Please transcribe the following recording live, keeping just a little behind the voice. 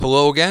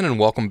Hello again, and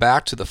welcome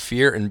back to the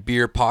Fear and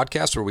Beer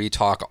podcast, where we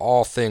talk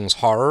all things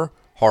horror,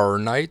 horror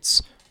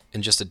nights,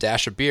 and just a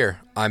dash of beer.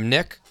 I'm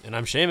Nick. And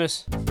I'm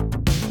Shamus.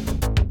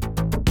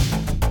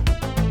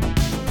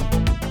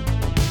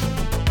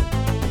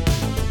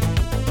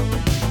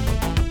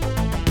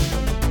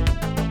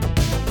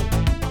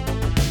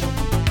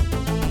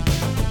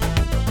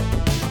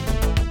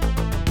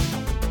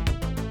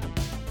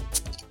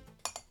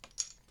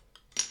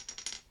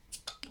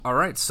 All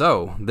right,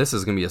 so this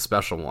is going to be a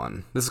special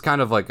one. This is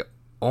kind of like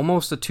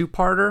almost a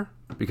two-parter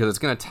because it's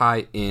going to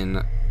tie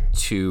in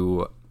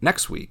to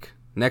next week.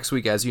 Next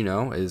week, as you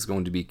know, is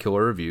going to be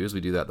Killer Reviews.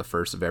 We do that the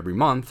first of every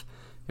month,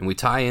 and we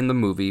tie in the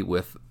movie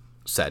with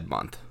said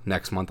month.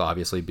 Next month,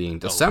 obviously, being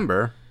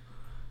December.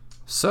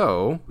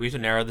 So We have to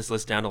narrow this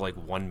list down to like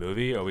one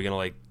movie, or are we going to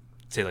like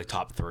say like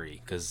top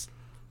three? Because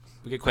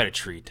we get quite a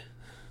treat.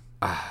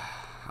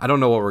 I don't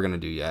know what we're going to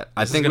do yet.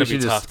 I think it's going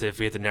to be tough if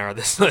we have to narrow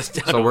this list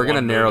down. So we're going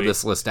to narrow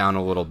this list down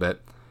a little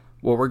bit.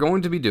 What we're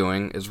going to be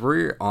doing is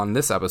we're, on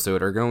this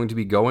episode, are going to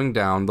be going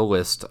down the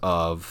list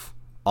of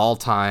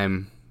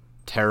all-time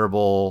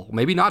terrible,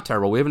 maybe not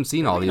terrible, we haven't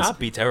seen all these. Not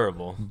be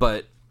terrible.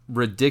 But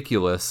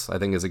ridiculous, I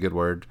think is a good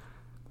word,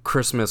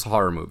 Christmas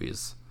horror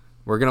movies.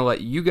 We're going to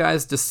let you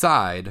guys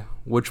decide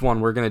which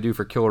one we're going to do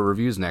for Killer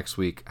Reviews next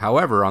week.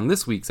 However, on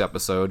this week's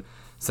episode,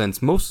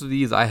 since most of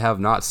these I have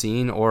not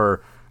seen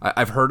or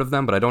I've heard of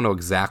them, but I don't know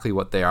exactly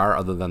what they are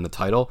other than the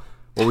title.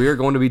 What we are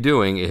going to be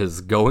doing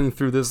is going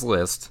through this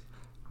list,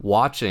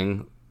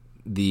 watching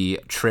the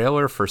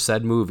trailer for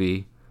said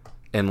movie,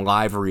 and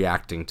live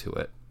reacting to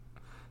it.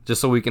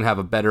 Just so we can have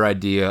a better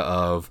idea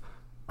of,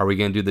 are we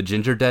going to do the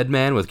Ginger Dead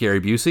Man with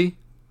Gary Busey?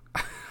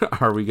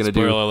 Are we going to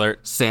do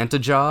alert. Santa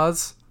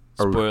Jaws?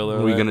 Spoiler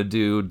Are we alert. going to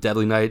do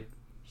Deadly Night,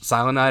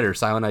 Silent Night, or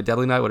Silent Night,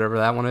 Deadly Night, whatever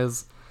that one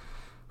is?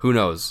 Who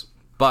knows?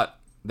 But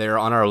they're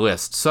on our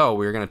list. So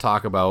we're going to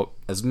talk about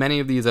as many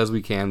of these as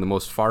we can, the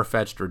most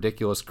far-fetched,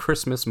 ridiculous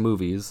Christmas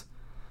movies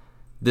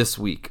this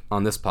week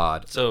on this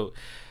pod. So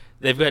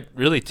they've got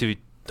really two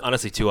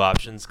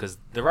options, because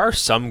there are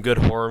some good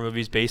horror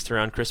movies based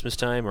around Christmas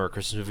time, or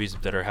Christmas movies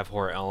that have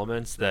horror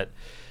elements that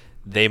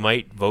they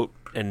might vote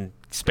and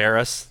spare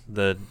us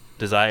the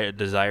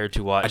desire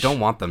to watch. I don't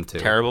want them to.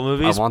 Terrible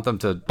movies. I want them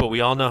to But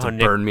we all know how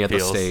Nick burn me at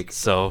feels, the stake.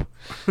 So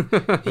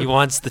he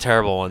wants the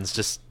terrible ones.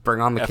 Just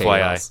Bring on the FYI.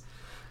 chaos.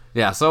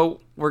 Yeah,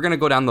 so we're going to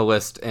go down the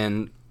list,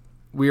 and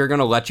we are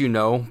going to let you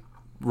know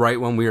right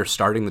when we are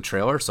starting the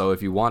trailer. So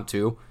if you want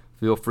to,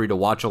 feel free to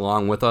watch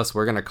along with us.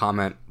 We're going to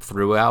comment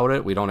throughout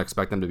it. We don't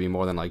expect them to be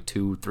more than like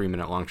 2-3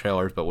 minute long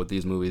trailers, but with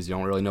these movies, you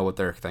don't really know what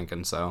they're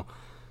thinking. So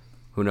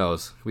who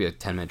knows? We had a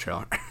 10-minute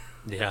trailer.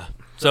 Yeah.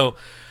 So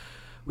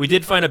we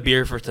did find a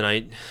beer for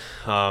tonight.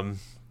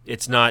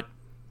 It's not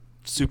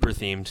super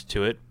themed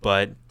to it,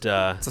 but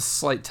It's a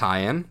slight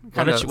tie-in.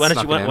 why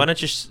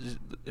don't you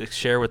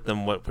share with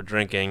them what we're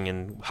drinking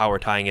and how we're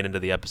tying it into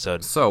the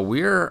episode? So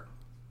we're,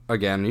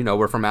 again,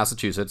 we're from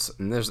Massachusetts,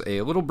 and there's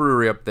a little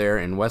brewery up there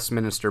in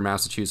Westminster,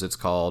 Massachusetts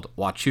called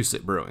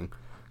Wachusett Brewing.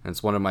 And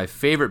it's one of my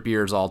favorite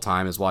beers all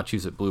time is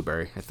Wachusett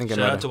Blueberry. Shout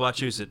out to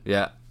Wachusett.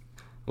 Yeah,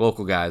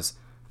 local guys.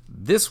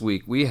 This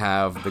week we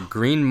have the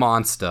Green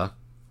Monster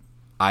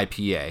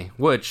IPA,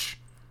 which,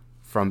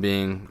 from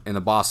being in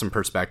the Boston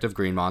perspective,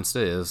 Green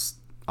Monster is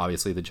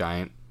obviously the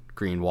giant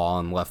green wall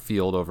in left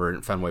field over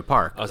in Fenway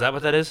Park. Oh, is that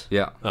what that is?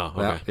 Yeah. Oh,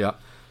 okay. Yeah.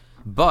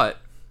 But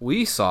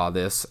we saw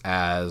this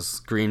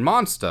as Green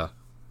Monster.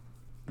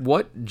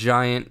 What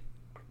giant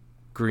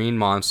green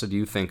monster do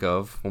you think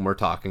of when we're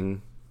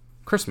talking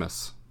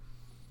Christmas?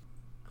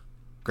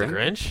 The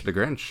Grinch? The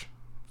Grinch.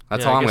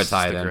 That's Yeah, how I I'm going guess to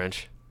tie it's it the in.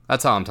 Grinch.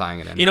 That's how I'm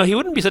tying it in. He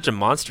wouldn't be such a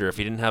monster if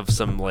he didn't have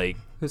some like.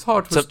 His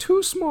heart was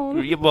too small.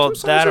 Well,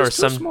 Two that or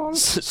sizes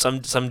too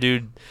small. some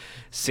dude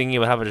singing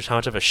about how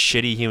much of a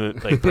shitty human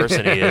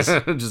person he is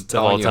Just the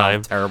whole telling you time.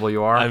 how terrible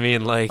you are. I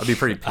mean, like, I'd be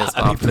pretty pissed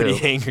I'd off, be pretty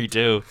too. angry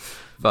too.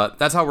 But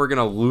that's how we're going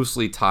to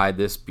loosely tie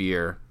this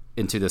beer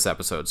into this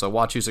episode. So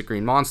Wachusett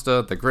Green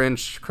Monster, The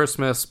Grinch,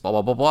 Christmas, blah,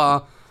 blah, blah,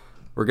 blah.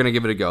 We're going to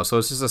give it a go. So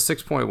it's just a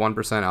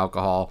 6.1%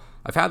 alcohol.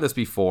 I've had this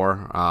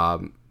before.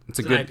 It's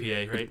a good An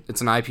IPA, right? It's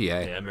an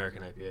IPA. Yeah,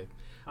 American IPA.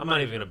 I'm not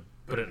even going to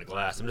put it in a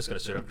glass. I'm just going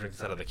to straight up drink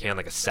this out of the can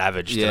like a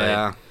savage tonight.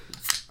 Yeah.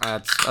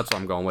 That's what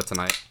I'm going with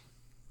tonight.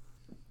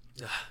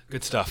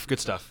 Good stuff. Good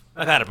stuff.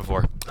 I've had it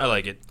before. I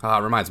like it.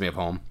 Reminds me of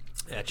home.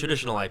 Yeah,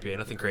 traditional IPA,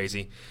 nothing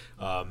crazy.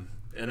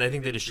 And I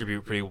think they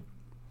distribute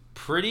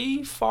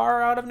pretty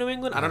far out of New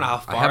England. I don't know how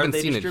far I haven't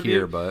they seen distribute. it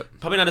here, but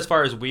Probably not as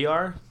far as we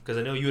are, because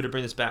I know you had to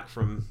bring this back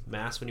from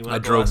Mass when you went I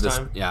up the drove last this.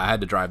 time. Yeah, I had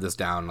to drive this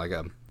down like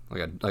I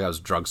was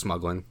drug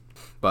smuggling.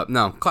 But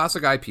no,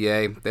 classic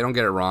IPA. They don't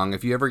get it wrong.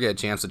 If you ever get a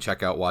chance to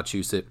check out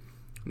Wachusett,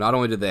 not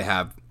only do they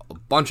have a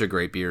bunch of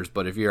great beers,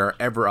 but if you're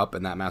ever up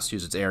in that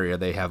Massachusetts area,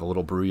 they have a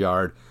little brew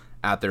yard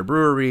at their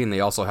brewery, and they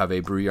also have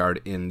a brew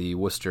yard in the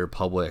Worcester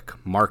Public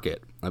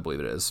Market, I believe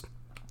it is.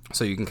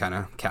 So you can kind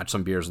of catch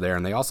some beers there.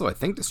 And they also, I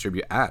think,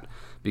 distribute at,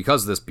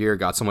 because this beer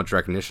got so much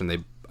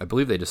recognition, I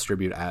believe they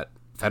distribute at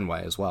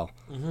Fenway as well.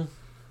 Mm-hmm.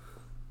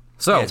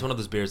 So yeah, it's one of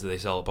those beers that they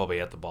sell probably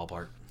at the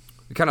ballpark.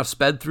 we kind of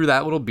sped through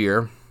that little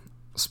beer.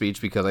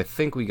 speech because I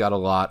think we got a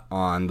lot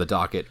on the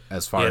docket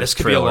as far as this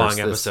could be a trailers.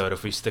 long episode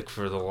if we stick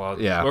for the long.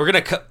 Yeah. We're going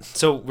to cut.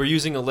 So we're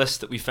using a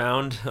list that we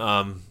found,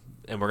 and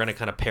we're going to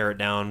kind of pare it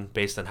down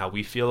based on how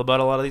we feel about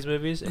a lot of these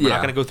movies. And we're not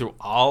going to go through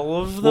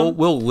all of them.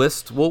 We'll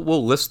list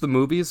the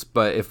movies,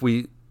 but if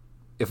we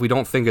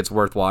don't think it's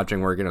worth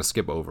watching, we're going to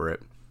skip over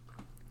it.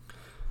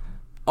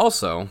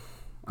 Also,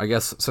 I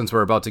guess since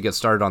we're about to get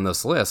started on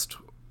this list,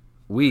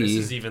 this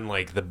is even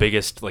like the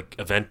biggest like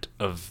event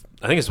of.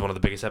 I think it's one of the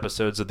biggest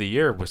episodes of the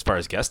year as far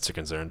as guests are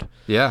concerned.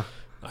 Yeah,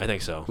 I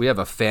think so. We have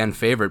a fan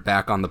favorite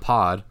back on the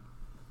pod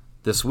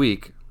this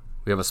week.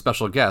 We have a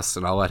special guest,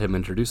 and I'll let him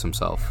introduce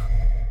himself.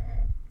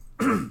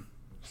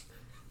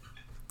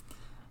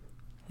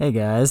 Hey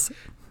guys,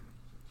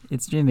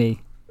 it's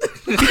Jimmy.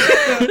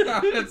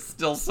 It's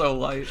still so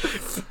light.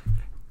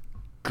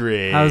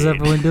 Great. How's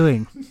everyone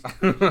doing?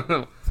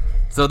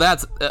 So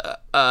that's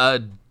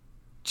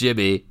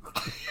Jimmy.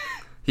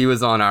 He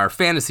was on our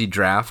fantasy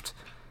draft,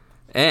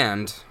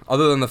 and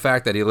other than the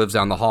fact that he lives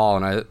down the hall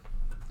and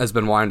has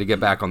been wanting to get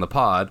back on the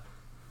pod,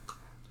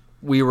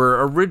 we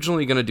were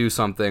originally going to do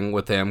something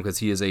with him because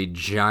he is a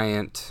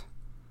giant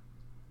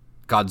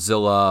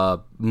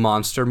Godzilla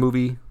monster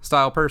movie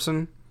style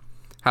person.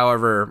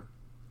 However,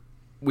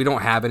 we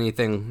don't have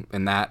anything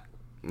in that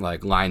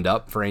like lined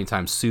up for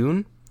anytime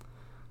soon.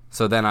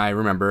 So then I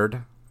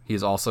remembered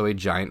he's also a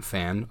giant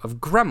fan of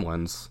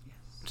Gremlins,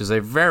 which is a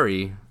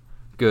very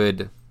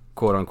good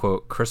quote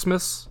unquote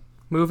Christmas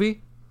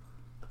movie.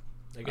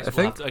 I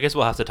guess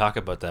we'll have to talk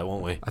about that,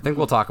 won't we? I think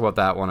we'll talk about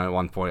that one at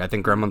one point. I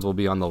think Gremlins will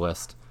be on the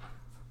list.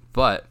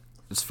 But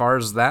as far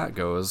as that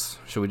goes,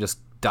 should we just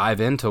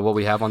dive into what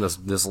we have on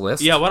this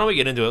list? Yeah, why don't we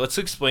get into it? Let's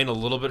explain a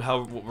little bit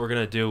what we're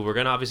gonna do. We're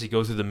gonna obviously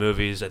go through the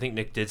movies. I think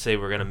Nick did say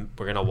we're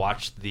gonna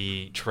watch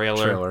the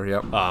trailer.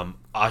 Yep.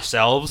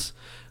 Ourselves.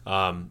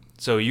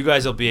 So you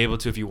guys will be able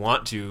to, if you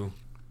want to,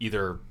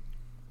 either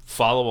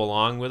follow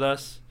along with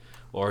us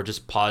or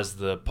just pause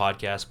the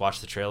podcast,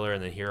 watch the trailer,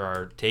 and then hear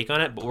our take on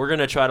it. But we're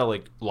gonna try to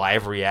like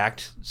live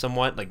react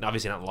somewhat, like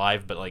obviously not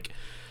live, but like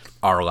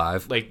our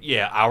live,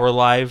 our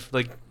live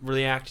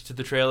react to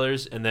the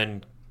trailers, and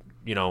then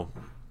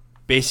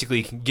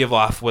basically give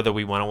off whether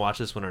we want to watch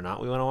this one or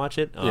not. We want to watch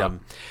it.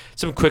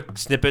 Some quick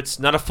snippets,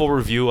 not a full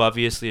review,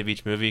 obviously, of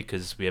each movie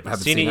because we haven't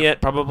seen it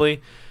yet.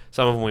 Probably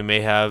some of them we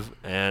may have,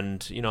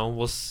 and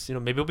we'll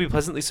maybe we'll be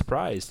pleasantly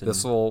surprised.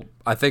 This will,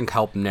 I think,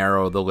 help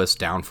narrow the list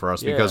down for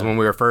us because when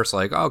we were first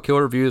like, oh,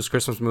 killer reviews,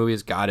 Christmas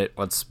movies, got it.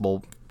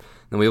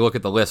 Then we look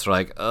at the list, we're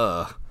like,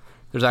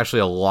 there's actually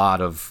a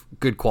lot of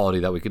good quality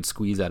that we could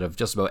squeeze out of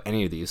just about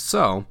any of these.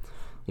 So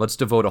let's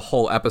devote a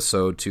whole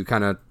episode to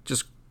kind of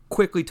just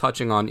quickly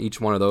touching on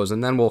each one of those,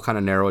 and then we'll kind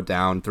of narrow it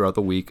down throughout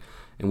the week,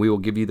 and we will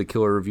give you the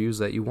killer reviews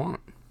that you want.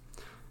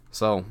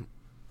 So,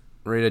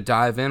 ready to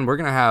dive in? What we're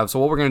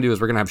going to do is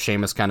we're going to have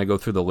Shamus kind of go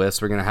through the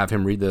list. We're going to have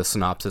him read the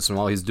synopsis, and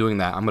while he's doing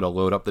that, I'm going to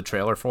load up the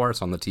trailer for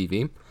us on the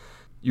TV.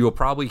 You will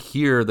probably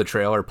hear the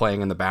trailer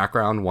playing in the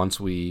background once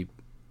we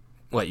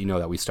let you know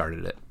that we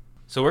started it.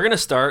 So we're going to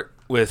start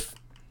with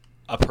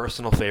a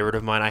personal favorite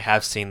of mine. I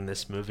have seen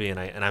this movie, and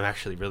I'm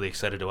actually really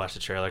excited to watch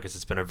the trailer because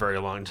it's been a very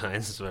long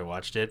time since I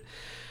watched it.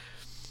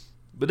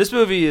 But this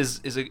movie is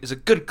a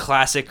good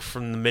classic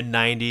from the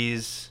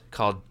mid-90s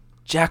called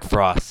Jack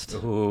Frost.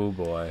 Oh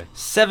boy.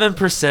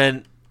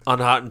 7% on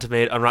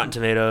Rotten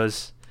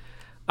Tomatoes.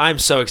 I'm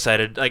so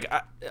excited. Like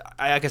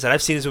I said,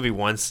 I've seen this movie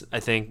once, I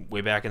think,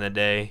 way back in the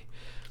day.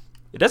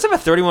 It does have a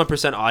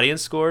 31%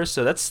 audience score,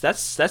 so that's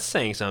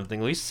saying something.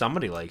 At least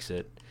somebody likes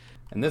it.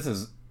 And this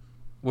is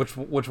which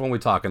one we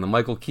talking? The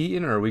Michael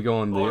Keaton, or are we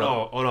going the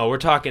Oh no, we're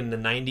talking the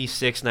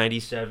 96,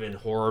 97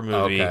 horror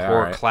movie,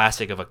 right.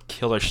 Classic of a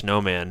killer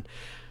snowman.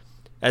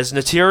 As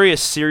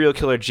notorious serial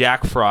killer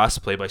Jack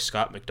Frost, played by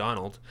Scott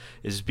McDonald,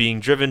 is being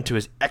driven to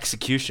his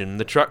execution,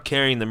 the truck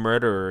carrying the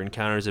murderer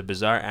encounters a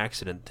bizarre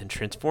accident that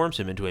transforms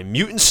him into a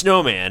mutant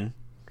snowman.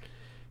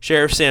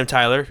 Sheriff Sam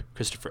Tyler,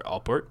 Christopher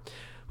Alport,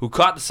 who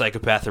caught the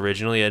psychopath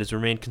originally, has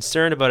remained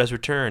concerned about his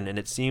return, and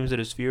it seems that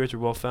his fears are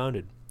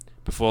well-founded.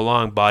 Before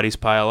long, bodies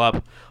pile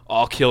up,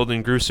 all killed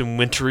in gruesome,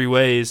 wintry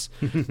ways.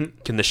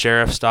 Can the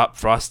sheriff stop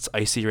Frost's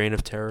icy reign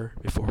of terror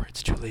before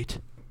it's too late?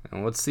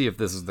 And let's see if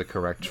this is the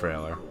correct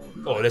trailer.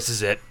 Oh, this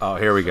is it. Oh,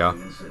 here we go.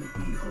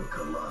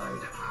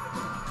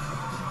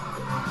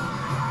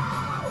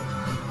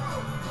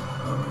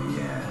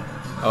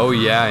 Oh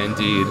yeah,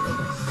 indeed.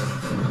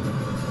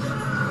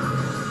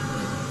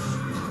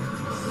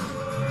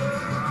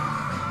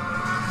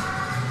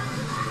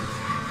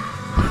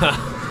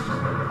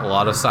 A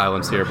lot of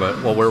silence here,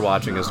 but what we're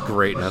watching is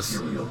greatness.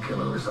 I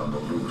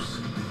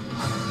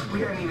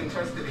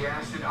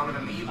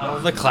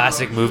love the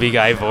classic movie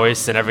guy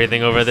voice and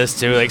everything over this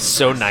too, like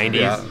so 90s.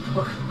 Yeah.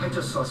 Look, I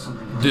just saw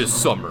something. This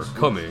summer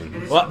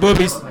coming. What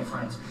movies? My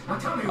friends. Now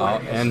tell me Oh,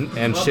 what it is.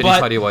 and shitty but-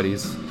 putty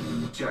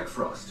whities. Jack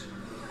Frost.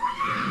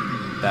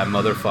 That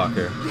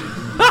motherfucker.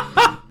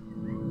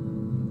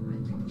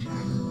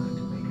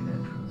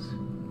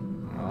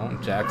 Oh,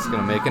 Jack's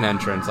gonna make an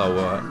entrance.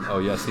 Oh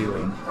yes he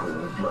will.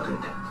 Cold-blooded,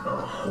 a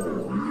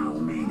whole new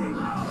meaning.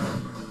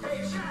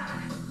 Hey, Jack!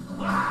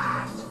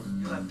 What?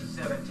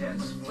 Jet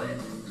split.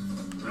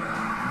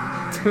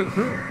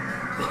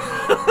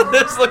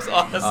 This looks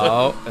awesome.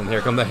 Oh, and here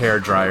come the hair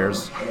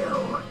dryers.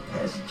 Hell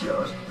has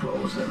just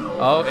frozen over.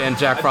 Oh, and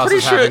Jack Frost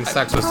Pretty is having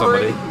sex with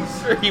somebody.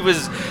 Sure he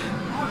was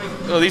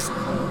at least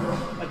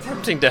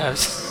attempting to have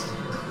sex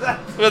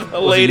with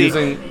a Was he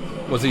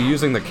lady.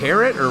 using the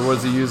carrot or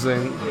was he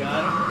using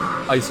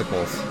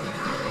icicles?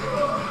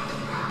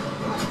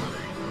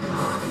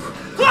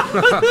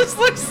 This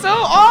looks so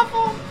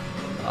awful.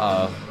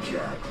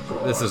 Jack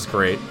Frost. This is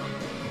great.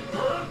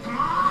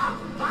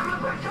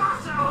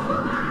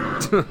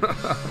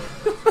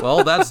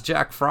 Well, that's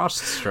Jack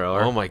Frost's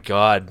trailer. Oh my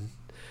god.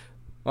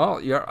 Well,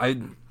 I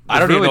don't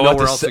there's even really know what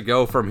nowhere to else say- to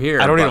go from here.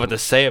 I don't even but- know what to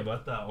say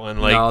about that one.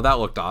 Like, no, that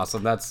looked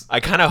awesome. That's I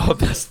kind of hope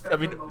this. I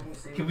mean,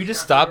 can we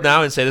just stop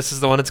now and say this is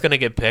the one that's going to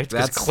get picked?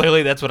 Because That's-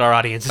 clearly that's what our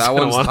audience is that going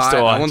to one's want us high.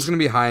 to watch. That one's gonna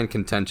be high in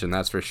contention.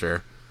 That's for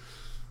sure.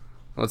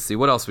 Let's see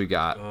what else we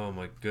got. Oh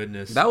my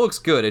goodness. That looks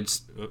good.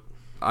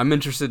 I'm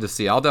interested to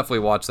see. I'll definitely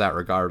watch that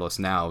regardless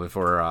now if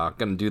we're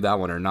gonna do that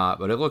one or not.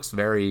 But it looks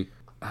very.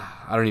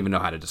 I don't even know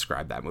how to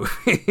describe that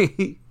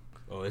movie.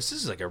 Oh, this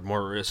is like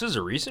this is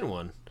a recent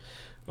one.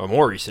 A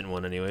more recent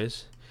one,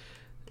 anyways.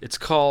 It's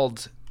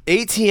called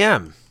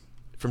ATM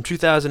from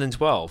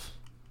 2012.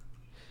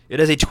 It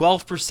has a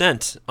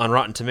 12% on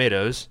Rotten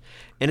Tomatoes,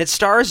 and it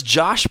stars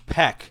Josh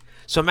Peck.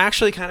 So I'm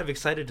actually kind of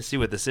excited to see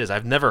what this is.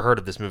 I've never heard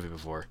of this movie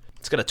before.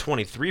 It's got a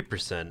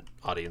 23%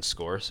 audience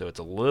score, so it's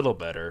a little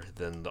better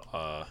than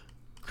the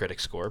critic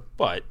score,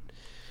 but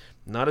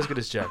not as good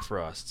as Jack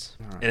Frost's.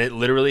 And it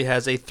literally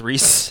has a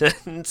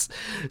 3-sentence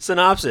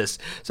synopsis.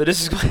 So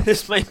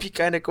this might be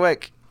kind of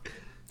quick.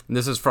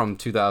 This is from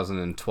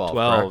 2012.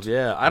 12, correct?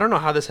 yeah. I don't know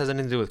how this has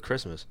anything to do with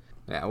Christmas.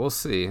 Yeah, we'll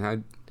see. I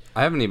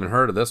haven't even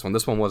heard of this one.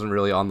 This one wasn't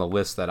really on the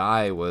list that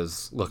I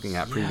was looking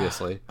at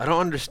previously. I don't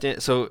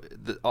understand. So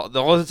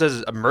all it says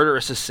is a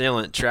murderous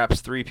assailant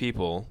traps 3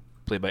 people,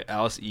 played by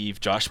Alice Eve,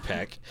 Josh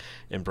Peck,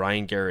 and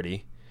Brian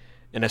Garrity,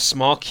 in a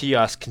small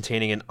kiosk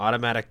containing an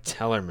automatic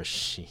teller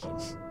machine.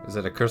 Is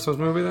it a Christmas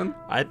movie then?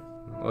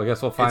 Well, I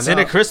guess we'll find It's out.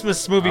 in a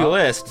Christmas movie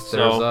list.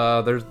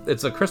 So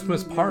It's a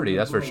Christmas party,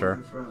 that's for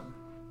sure.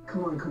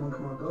 Come on.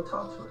 Go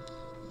talk to her.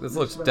 This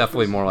looks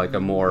definitely more like a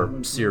more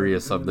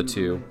serious of the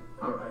two.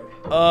 All right.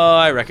 oh,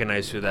 I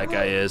recognize who that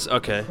guy is.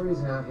 Okay.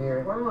 Freezing out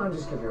here. Why don't I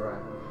just give you a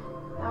ride?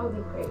 That would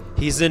be great.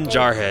 He's in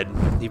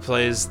Jarhead. He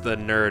plays the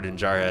nerd in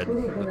Jarhead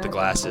with the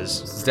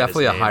glasses. It's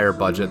definitely a higher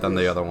budget than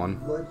the other one.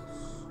 What's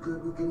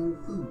good with getting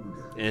food?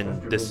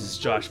 And this is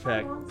Josh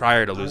Peck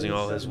prior to losing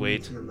all his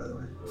weight. By the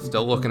way.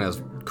 Still looking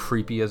as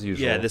creepy as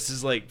usual. Yeah, this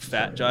is like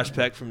fat Josh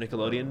Peck from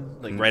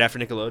Nickelodeon, like right after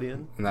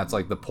Nickelodeon. And that's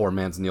like the poor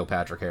man's Neil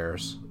Patrick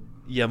Harris.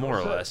 Yeah, more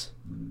or less.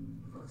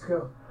 Let's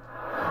go.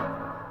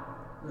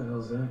 What the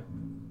hell's that?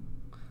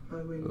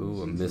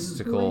 Ooh,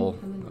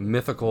 a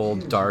mythical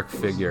dark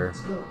figure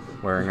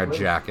wearing a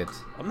jacket.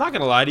 I'm not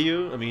gonna lie to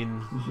you. I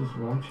mean, He's just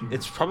watching.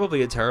 it's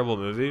probably a terrible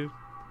movie,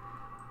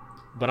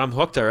 but I'm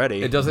hooked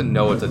already. It doesn't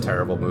know it's a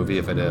terrible movie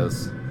if it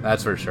is.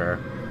 That's for sure.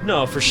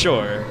 No, for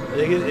sure. I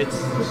think it's.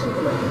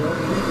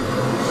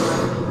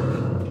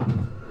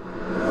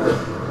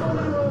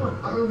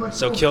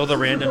 So kill the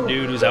random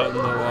dude who's out in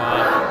the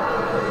lot.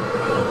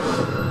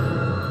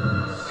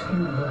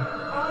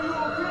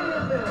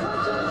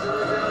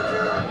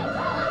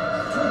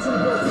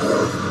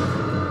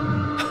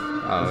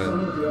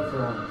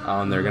 Oh,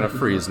 and they're gonna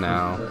freeze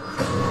now.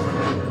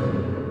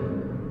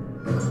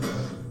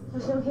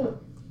 There's no heat.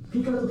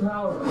 He got the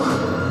power.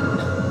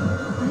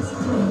 What is he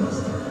doing?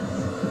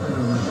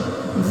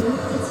 Is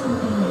it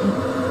something?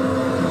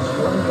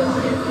 One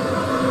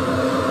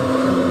guy.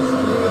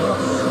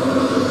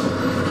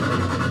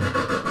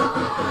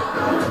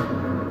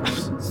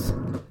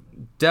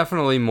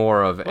 Definitely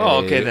more of a. Oh,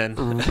 okay then.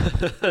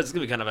 It's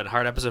gonna be kind of a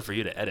hard episode for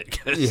you to edit.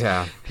 'Cause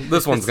Yeah,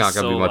 this one's not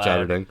gonna so be much loud.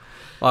 editing.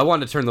 Well, I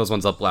wanted to turn those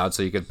ones up loud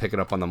so you could pick it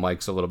up on the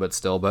mics a little bit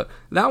still, but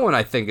that one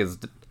I think is.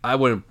 I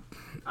wouldn't.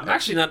 I'm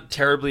actually not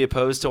terribly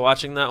opposed to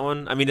watching that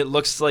one. I mean, it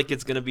looks like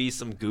it's gonna be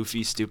some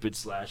goofy, stupid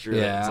slasher.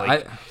 Yeah,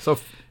 that's like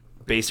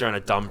based around a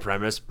dumb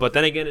premise. But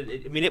then again,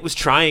 it was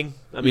trying.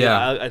 I mean,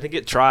 Yeah. I think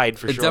it tried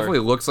for it sure. definitely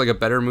looks like a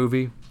better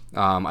movie.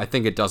 I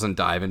think it doesn't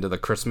dive into the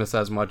Christmas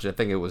as much. I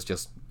think it was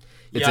just.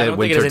 It's I at don't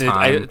think it winter has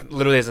anything, time. it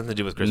literally has nothing to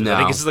do with Christmas. I No.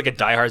 think this is like a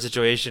Die Hard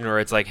situation where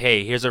it's like,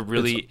 hey, here's a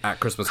really It's at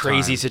Christmas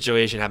crazy time.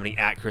 situation happening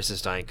at Christmas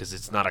time because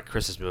it's not a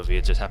Christmas movie.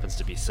 It just happens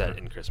to be set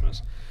in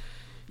Christmas.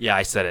 Yeah,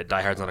 I said it.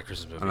 Die Hard's not a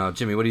Christmas I movie. don't know,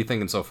 Jimmy. What are you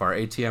thinking so far?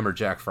 ATM or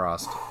Jack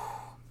Frost?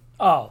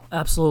 Oh,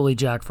 absolutely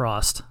Jack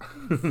Frost.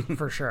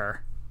 For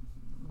sure.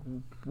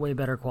 Way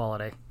better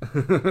quality.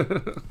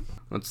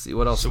 Let's see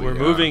what else. So we we're got.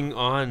 moving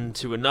on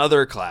to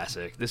another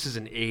classic. This is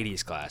an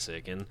 80s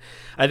classic, and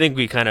I think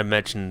we kind of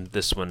mentioned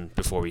this one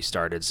before we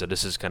started, so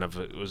this is kind of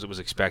it was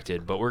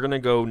expected. But we're going to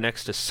go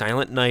next to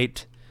Silent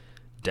Night,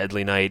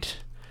 Deadly Night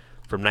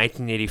from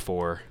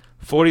 1984.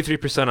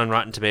 43% on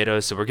Rotten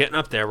Tomatoes, so we're getting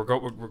up there. We're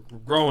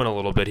growing a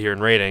little bit here in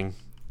rating.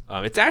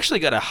 It's actually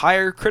got a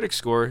higher critic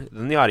score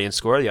than the audience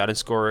score. The audience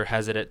score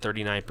has it at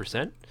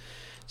 39%,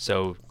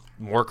 so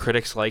more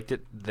critics liked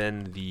it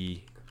than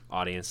the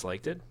audience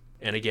liked it.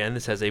 And again,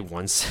 this has a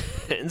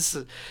one-sentence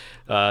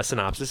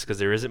synopsis because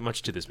there isn't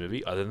much to this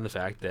movie other than the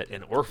fact that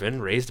an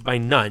orphan raised by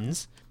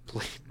nuns,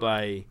 played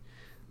by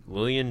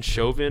Lillian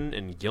Chauvin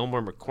and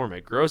Gilmore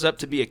McCormick, grows up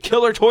to be a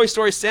killer Toy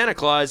Story Santa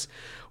Claus.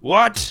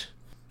 What?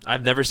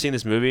 I've never seen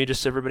this movie,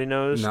 just so everybody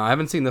knows. No, I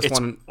haven't seen this It's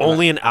one.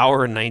 only an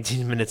hour and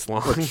 19 minutes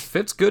long. Which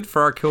fits good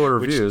for our killer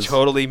Which reviews.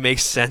 totally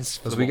makes sense.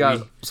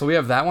 So we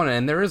have that one,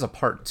 and there is a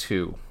part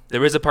 2.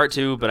 There is a part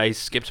 2, but I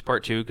skipped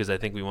part 2 because I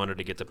think we wanted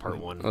to get to part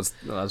 1.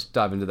 Let's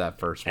dive into that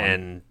first one.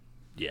 And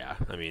yeah,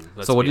 I mean,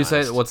 let's so what be do you say?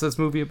 honest. What's this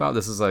movie about?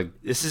 This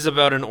is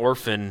about an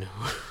orphan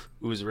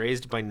who was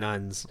raised by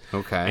nuns.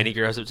 Okay. And he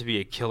grows up to be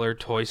a killer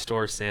toy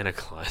store Santa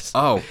Claus.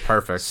 Oh,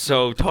 perfect.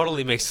 So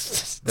totally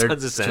makes They're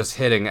tons of sense. just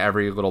hitting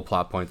every little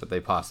plot point that they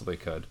possibly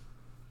could.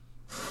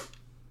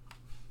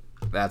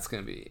 That's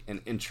gonna be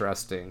an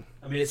interesting.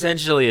 I mean,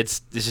 essentially, it's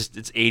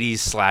 80s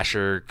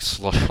slasher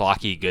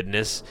schlocky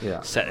goodness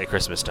set at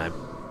Christmas time.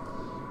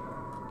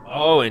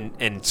 Oh,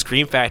 and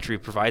Scream Factory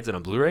provides it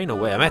on Blu-ray? No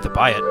way, I might have to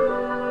buy it.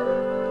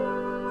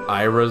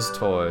 Ira's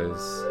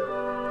Toys.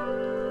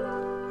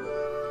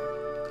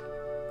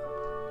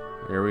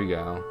 Here we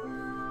go.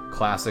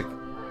 Classic.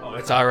 Oh,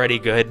 it's already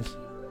good.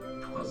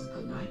 'Twas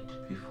the night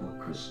before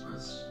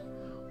Christmas,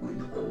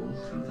 when all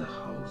through the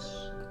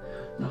house,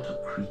 not a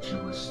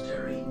creature was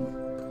stirring,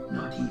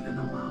 not even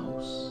a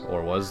mouse.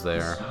 Or was The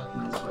there?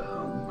 stockings were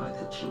hung by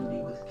the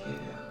chimney with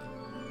care,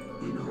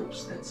 in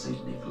hopes that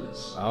St.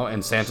 Nicholas Oh,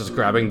 and Santa's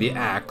grabbing the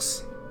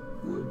axe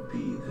would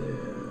be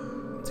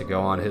there. to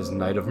go on his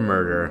night of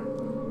murder.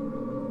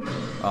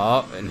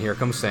 Oh, and here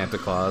comes Santa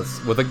Claus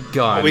with a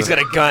gun. Oh, he's got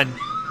a gun.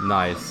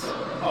 Nice.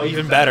 Oh,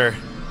 even better.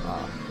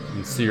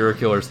 And serial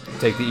killers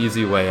take the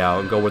easy way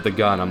out and go with the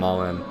gun. I'm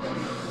all in.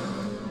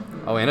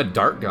 Oh, and a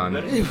dart gun.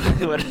 Is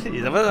that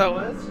what that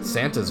was?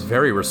 Santa's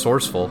very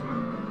resourceful.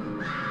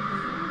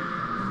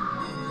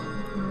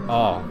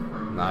 Oh,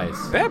 nice.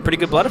 Yeah, pretty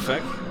good blood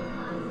effect.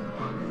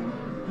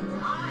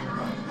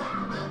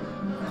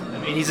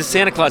 I mean, he's a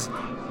Santa Claus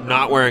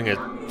not wearing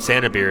a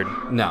Santa beard.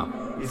 No.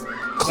 He's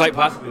quite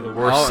possibly the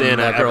worst Oh, and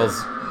Santa that ever.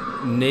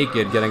 girl's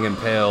naked getting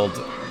impaled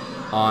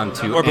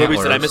onto More boobies.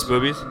 Did I antlers. miss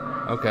boobies?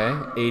 Okay,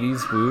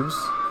 80s boobs.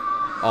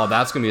 Oh,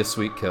 that's gonna be a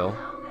sweet kill.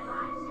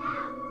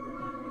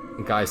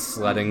 Guy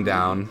sledding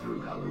down,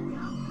 Through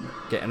Halloween,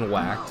 getting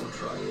whacked.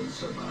 try and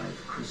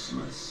survive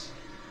Christmas.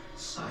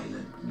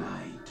 Silent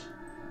night,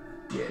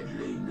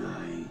 deadly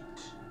night.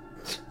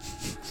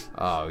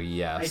 Oh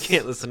yes. I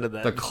can't listen to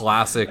that. The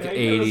classic I can't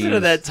 80s. listen to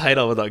that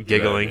title without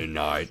giggling. Deadly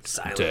night.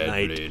 Silent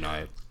Deadly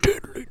night.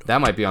 night.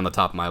 That might be on the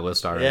top of my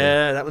list already.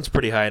 Yeah, that one's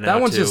pretty high now.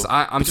 That one's too. just-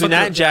 I'm Between such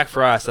that a- and Jack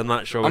Frost, I'm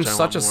not sure. I'm Which I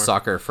such a want more.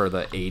 sucker for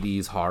the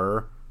 80s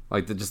horror.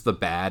 Like just the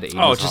bad 80s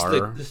Oh, just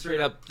horror. the straight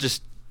up,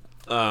 just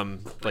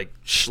like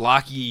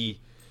schlocky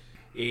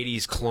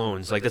 80s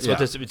clones. Like that's what Yeah.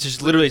 this. It's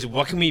just literally.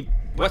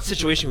 What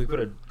situation can we put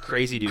a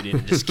crazy dude in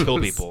and just kill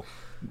people?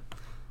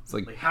 It's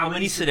like, Like how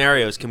many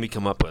scenarios can we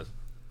come up with?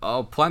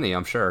 oh, plenty,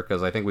 I'm sure,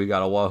 because I think we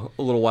got a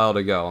little while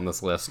to go on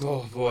this list.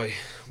 Oh boy,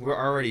 we're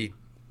already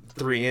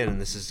 3 in, and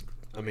this is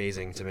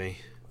amazing to me.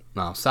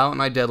 No, Silent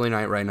Night, Deadly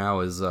Night right now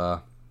is,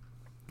 I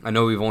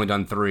know we've only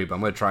done 3, but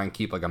I'm going to try and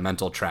keep like a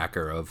mental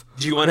tracker of,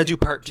 Do you want to do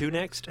part 2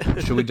 next?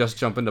 should we just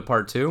jump into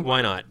part 2?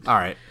 Why not? All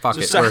right, fuck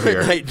So it,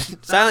 we're here.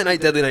 Silent Night,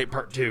 Deadly Night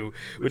Part 2,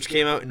 which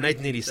came out in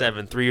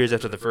 1987, 3 years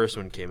after the first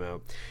one came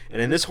out. And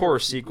in this horror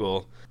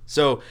sequel,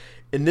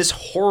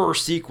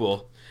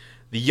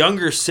 the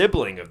younger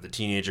sibling of the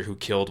teenager who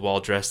killed while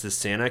dressed as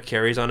Santa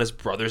carries on his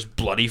brother's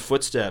bloody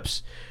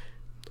footsteps.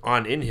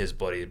 In his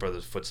bloody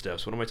brother's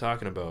footsteps. What am I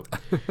talking about?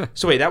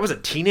 So wait, that was a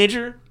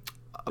teenager?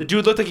 The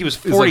dude looked like he was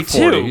He's like 42.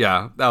 40,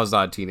 yeah, that was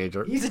not a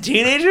teenager. He's a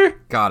teenager?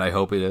 God, I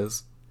hope it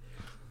is.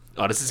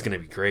 Oh, this is going to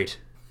be great.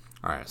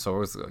 All right, so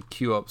we're going to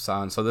cue up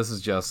sound. So this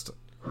is just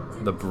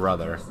the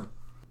brother.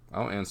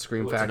 Oh, and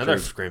Scream it's Factory. another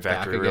Scream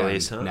Factory back again,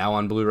 release, huh? Now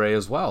on Blu-ray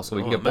as well, so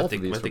we can get both of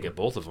I these. might get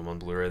both of them on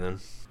Blu-ray then.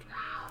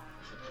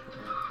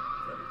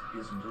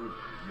 Isn't over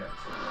yet.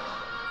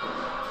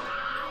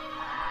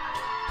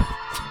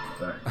 In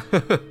fact,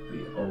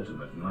 the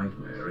ultimate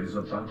nightmare is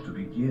about to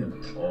begin.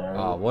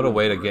 Oh, what a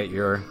way to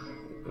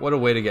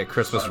get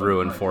Christmas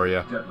ruined for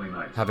you. Deadly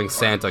Night. Having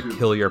Santa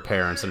kill your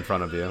parents in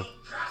front of you.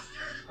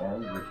 All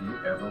Ricky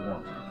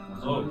ever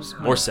wanted was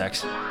More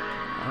sex.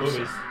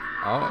 Movies.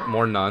 Oh,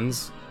 more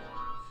nuns.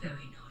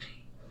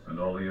 and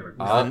all he ever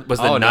Was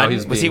the now nun?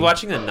 he's Was he being-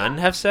 watching the nun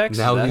have sex?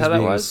 Now Is that he's how that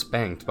being was?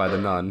 spanked by the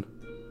nun.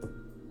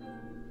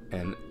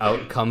 And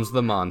out comes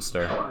the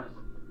monster.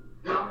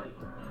 now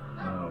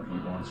he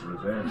wants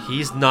revenge.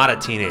 He's not a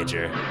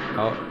teenager.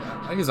 Oh,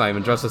 he's not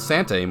even dressed as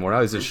Santa anymore.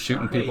 Now he's just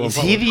shooting people. Is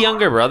he the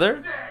younger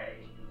brother?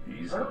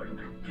 He's going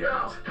to get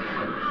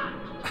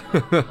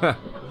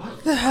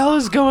What the hell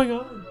is going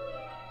on?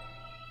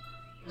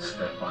 it.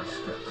 Step by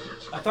step.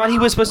 I thought he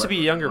was supposed to be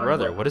a younger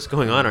brother. What is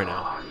going on right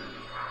now?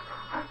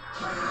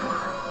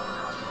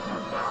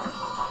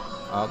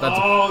 Oh, that's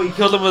Oh, he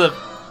killed him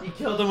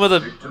with a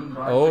Victim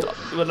by oh,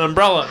 an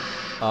umbrella.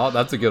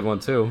 that's a good one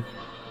too.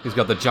 He's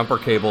got the jumper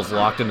cables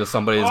locked into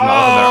somebody's mouth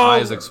and their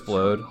eyes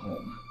explode.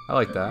 home. I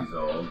like that. He's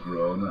all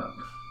grown up.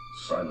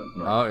 Silent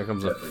Night. Oh, here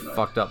comes a Deadly Night,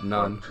 fucked up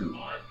nun. Part 2.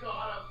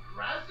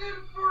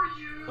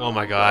 Oh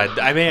my god.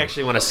 I may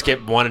actually want to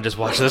skip one and just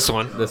watch this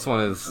one. This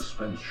one is...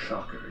 Suspense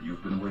shocker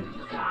you've been waiting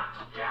for.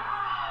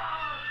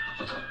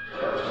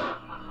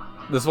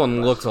 This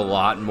one looks a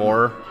lot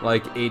more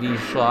like 80s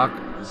schlock.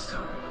 This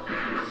time,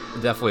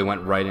 Definitely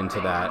went right into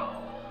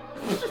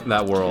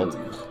that world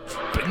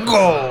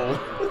Bingo!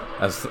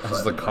 as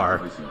the car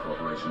Racing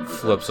Corporation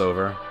flips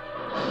over.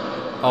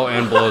 Oh,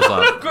 and blows Of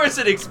up. course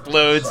it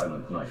explodes.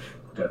 Silent Night,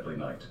 Deadly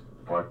Night,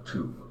 Part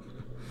 2.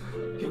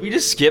 Can we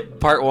just skip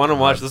part 1 and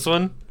watch this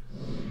one?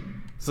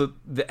 So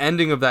the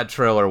ending of that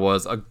trailer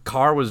was a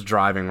car was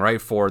driving right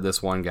for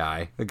this one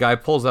guy. The guy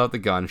pulls out the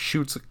gun,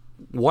 shoots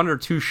 1 or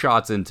 2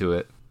 shots into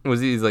it.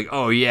 He's like,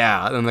 oh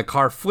yeah, and the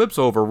car flips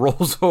over,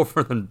 rolls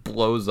over, then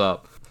blows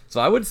up. So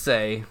I would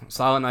say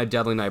Silent Night,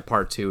 Deadly Night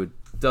Part 2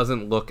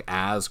 doesn't look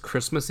as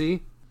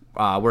Christmassy,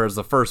 whereas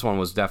the first one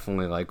was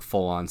definitely like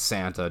full-on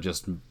Santa,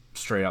 just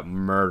straight up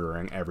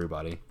murdering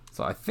everybody.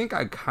 So I think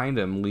I kind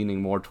of am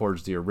leaning more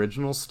towards the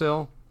original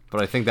still,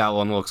 but I think that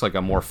one looks like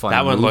a more fun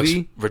That one movie.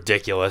 looks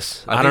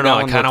ridiculous. I I don't think know. that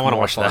I one kind of looks want to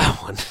more watch fun.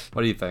 that one.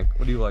 What do you think?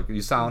 What do you like? Are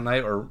you Silent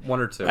Night or 1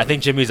 or 2? I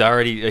think Jimmy's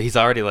already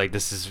like,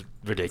 this is It's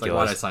like, ridiculous.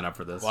 why did I sign up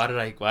for this? Why did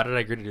I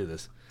agree to do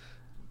this?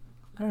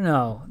 I don't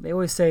know. They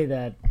always say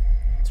that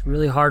it's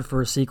really hard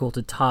for a sequel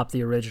to top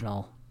the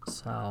original.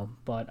 So,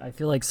 but I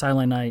feel like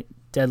Silent Night,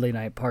 Deadly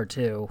Night Part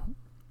 2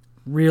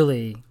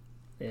 really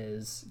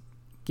is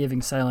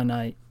giving Silent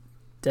Night,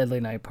 Deadly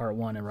Night Part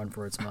 1 a run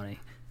for its money.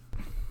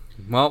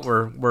 Well,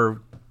 we're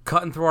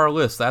cutting through our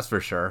list, that's for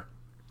sure.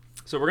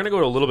 So we're gonna go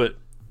to a little bit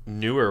a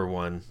newer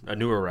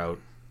route.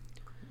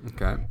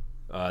 Okay.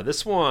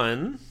 This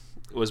one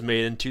was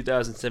made in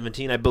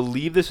 2017. I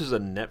believe this was a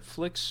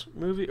Netflix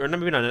movie, or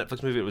maybe not a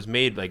Netflix movie. It was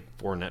made like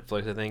for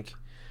Netflix, I think.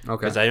 Okay.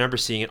 Because I remember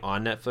seeing it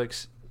on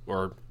Netflix,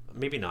 or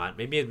maybe not.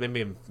 Maybe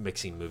I'm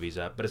mixing movies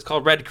up. But it's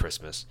called Red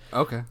Christmas,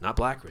 Okay. not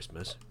Black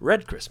Christmas.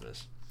 Red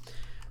Christmas.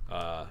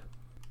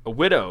 A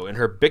widow and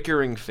her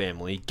bickering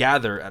family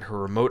gather at her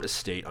remote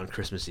estate on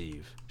Christmas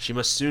Eve. She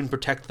must soon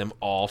protect them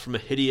all from a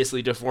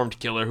hideously deformed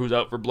killer who's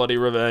out for bloody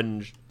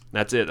revenge.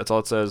 That's it. That's all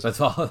it says. That's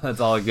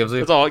all it gives you?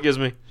 That's all it gives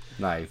me.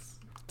 Nice.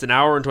 It's an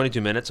hour and 22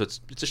 minutes, so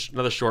it's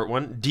another short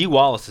one. Dee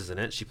Wallace is in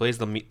it. She plays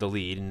the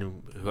lead,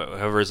 and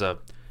whoever is a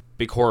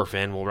big horror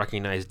fan will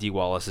recognize Dee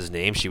Wallace's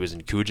name. She was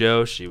in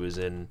Cujo. She was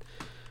in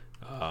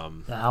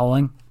The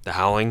Howling. The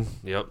Howling.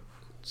 Yep.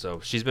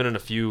 So she's been in a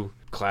few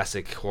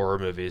classic horror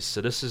movies.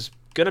 So this is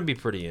gonna be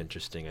pretty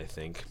interesting, I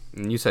think.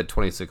 And you said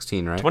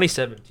 2016, right?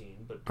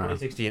 2017, but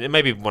 2016. It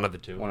might be one of the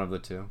two. One of the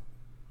two.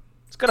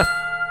 It's gonna.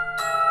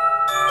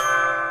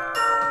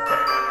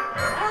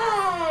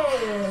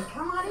 Hey,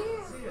 come on in.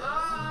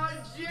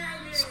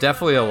 It's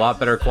definitely a lot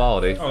better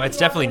quality. Oh, it's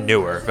definitely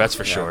newer. That's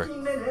for sure.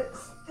 15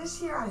 minutes.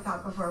 This year I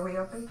thought before we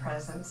opened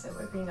presents it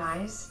would be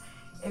nice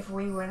if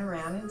we went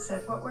around and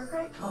said what we're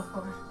grateful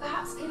for.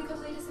 Perhaps Katie could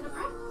lead us in a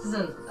prayer. This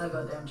isn't a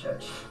goddamn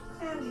church.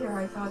 And here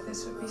I thought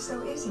this would be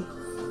so easy.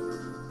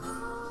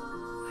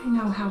 I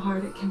know how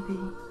hard it can be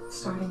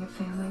starting a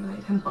family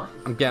late in life.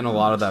 I'm getting a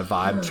lot of that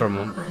vibe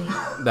from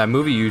that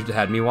movie you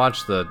had me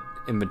watch, The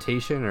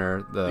Invitation,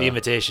 or The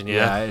Invitation,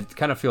 yeah. it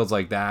kind of feels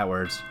like that,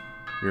 where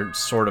you're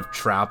sort of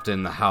trapped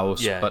in the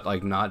house, Yeah. but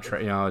like not,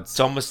 It's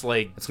almost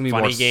like It's gonna be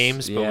funny more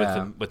games, but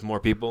yeah. with more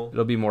people.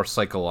 It'll be more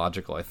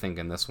psychological, I think,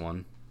 in this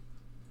one.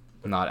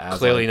 Not as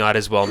Clearly like, not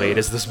as well made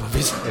as this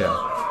movie's. Yeah.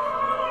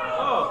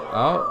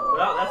 Oh,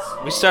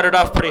 Well, we started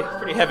off pretty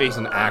heavy. there's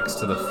an axe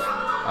to the.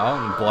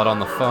 And blood on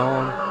the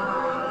phone.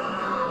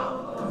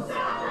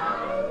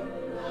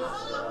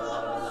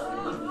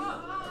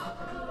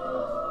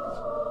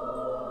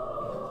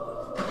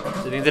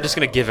 Do you think they're just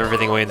gonna give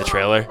everything away in the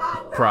trailer?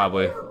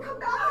 Probably.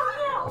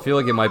 I feel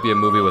like it might be a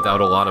movie without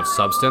a lot of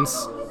substance,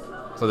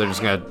 so they're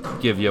just gonna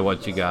give you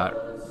what you got.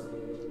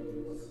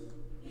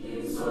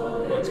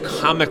 It's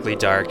comically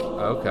dark.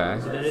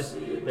 Okay.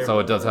 So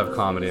it does have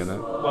comedy in it.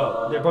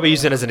 Well, they're probably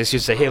using it as an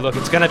excuse to say, "Hey, look,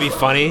 it's gonna be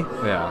funny.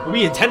 Yeah.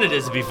 We intended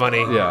it to be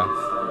funny." Yeah.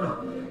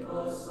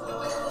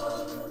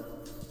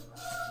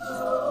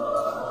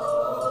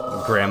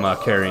 Grandma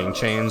carrying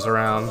chains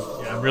around.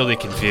 Yeah, I'm really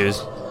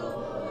confused.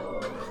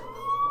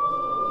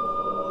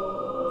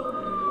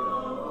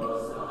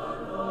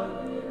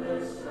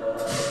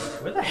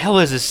 Where the hell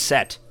is this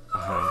set?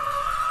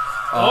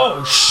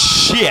 Oh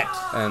shit!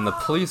 And the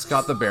police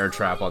got the bear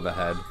trap on the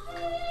head.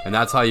 And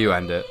that's how you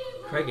end it.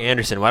 Craig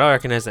Anderson. Why do I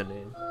recognize that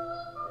name?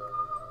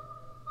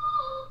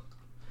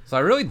 So I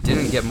really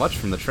didn't get much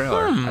from the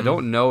trailer. I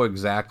don't know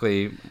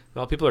exactly.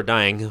 Well, people are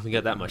dying. We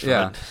got that much from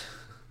Yeah. it.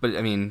 But,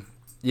 I mean,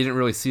 you didn't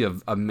really see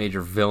a major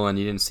villain.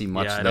 You didn't see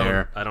much Yeah,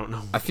 there. I don't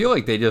know. I feel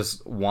like they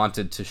just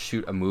wanted to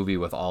shoot a movie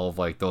with all of,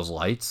 like, those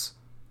lights.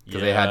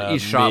 Because they had Yeah,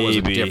 each shot was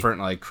a maybe. different,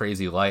 like,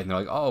 crazy light. And they're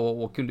like, oh, well,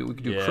 we can do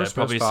Yeah, Christmas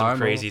probably time. some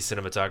crazy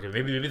cinematography.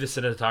 Maybe the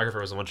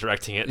cinematographer was the one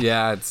directing it.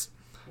 Yeah, it's...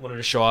 Wanted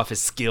to show off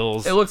his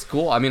skills. It looks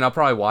cool. I mean, I'll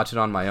probably watch it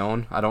on my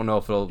own. I don't know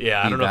if it'll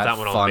Yeah, be I don't know if that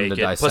one will fun make to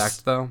it. dissect, Plus,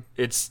 though.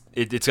 It's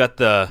got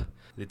the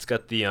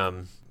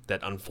that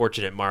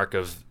unfortunate mark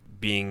of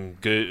being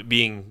good,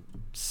 being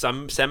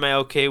some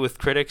semi-okay with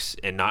critics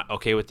and not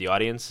okay with the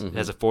audience. It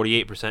has a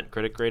 48%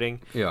 critic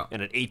rating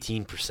and an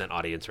 18%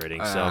 audience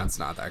rating. So it's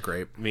not that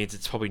great. Means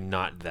it's probably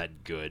not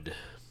that good.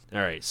 All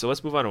right, so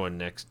let's move on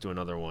to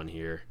another one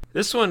here.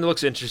 This one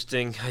looks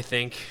interesting, I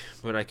think,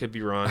 but I could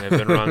be wrong. I've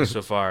been wrong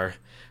so far.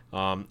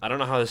 I don't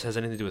know how this has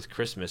anything to do with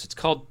Christmas. It's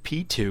called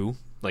P2,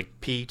 like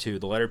P2,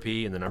 the letter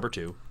P and the number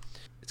 2.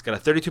 It's got a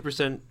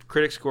 32%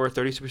 critic score,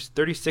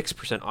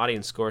 36%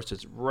 audience score, so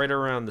it's right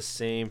around the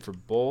same for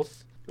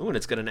both. Oh, and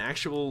it's got an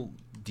actual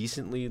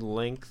decently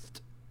long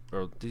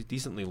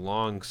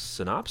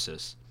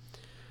synopsis.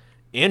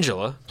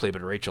 Angela, played by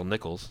Rachel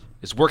Nichols,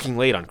 is working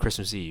late on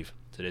Christmas Eve.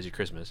 Today's your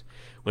Christmas.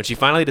 When she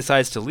finally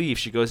decides to leave,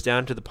 she goes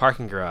down to the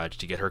parking garage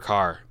to get her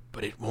car,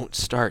 but it won't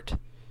start.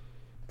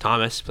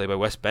 Thomas, played by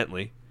Wes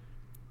Bentley,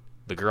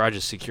 the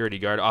garage's security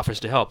guard, offers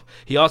to help.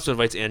 He also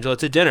invites Angela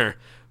to dinner.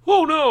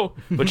 Oh no!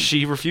 But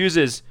she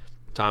refuses.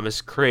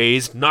 Thomas,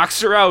 crazed,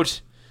 knocks her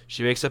out.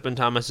 She wakes up in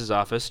Thomas's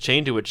office,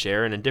 chained to a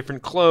chair and in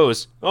different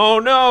clothes. Oh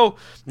no!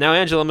 Now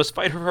Angela must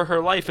fight for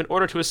her life in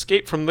order to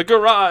escape from the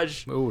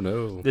garage. Oh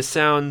no. This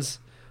sounds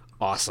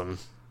awesome.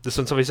 This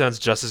one probably sounds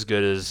just as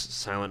good as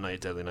Silent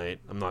Night, Deadly Night.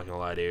 I'm not going to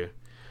lie to you.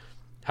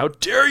 How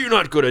dare you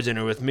not go to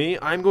dinner with me?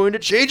 I'm going to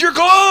change your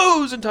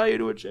clothes and tie you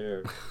to a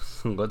chair.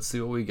 Let's see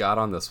what we got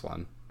on this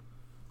one.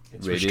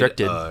 It's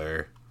restricted.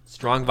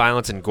 Strong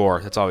violence and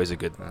gore. That's always a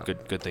good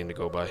thing to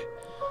go by.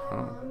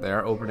 They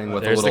are opening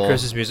with There's a little the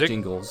Christmas music.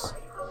 Jingles.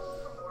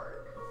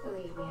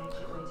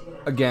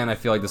 Again, I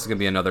feel like this is going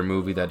to be another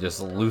movie that just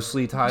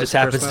loosely ties just to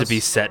happens Christmas. to be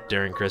set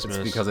during Christmas.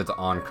 It's because it's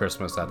on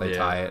Christmas that they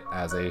tie it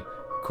as a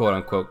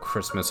quote-unquote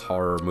Christmas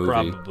horror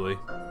movie. Probably.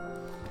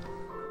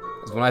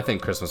 When I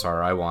think Christmas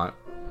horror, I want...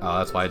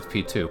 that's why it's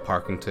P2,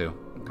 Parking 2.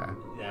 Okay.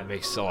 Yeah, it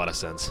makes a lot of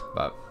sense.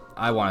 But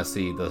I want to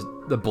see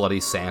the bloody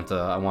Santa.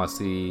 I want to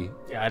see...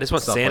 Yeah, I just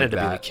want Santa like to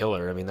that. be the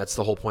killer. I mean, that's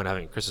the whole point of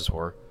having Christmas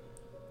horror.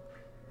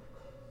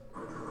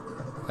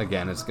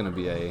 Again, it's going to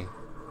be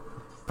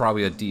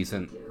probably a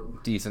decent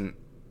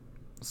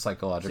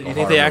psychological So do you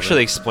think horror they actually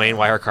movie. explain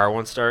why her car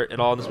won't start at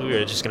all in this movie, or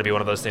is it just going to be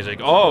one of those things like,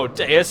 oh,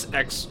 Deus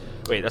Ex...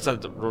 Wait, that's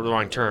not the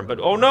wrong term, but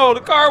oh no, the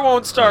car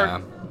won't start!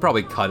 Yeah,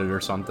 probably cut it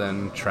or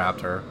something, trapped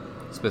her,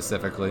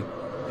 specifically.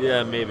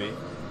 Yeah, maybe.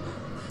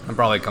 And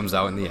probably comes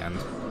out in the end.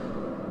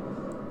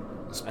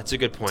 That's a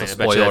good point. It's a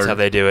I bet you that's how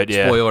they do it,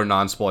 yeah. Spoiler,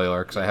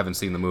 non-spoiler, because I haven't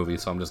seen the movie,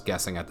 so I'm just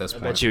guessing at this I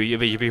point. bet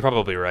you're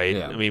probably right.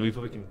 Yeah. I mean, we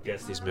probably can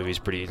guess these movies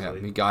pretty Yeah,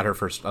 easily. he got her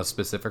for a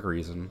specific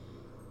reason.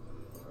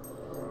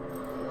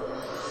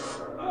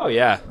 Oh,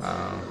 yeah.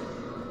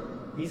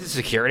 He's a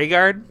security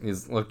guard?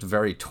 He's looked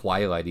very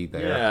Twilight-y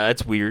there. Yeah,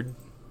 that's weird.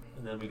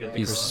 And then we get the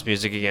Christmas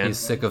music again. He's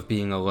sick of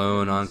being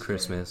alone on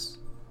Christmas.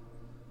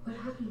 What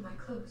happened to my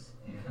clothes?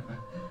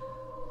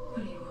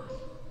 What do you want?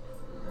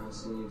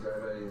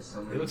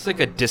 He looks like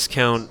a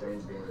discount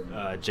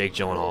Jake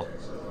Gyllenhaal.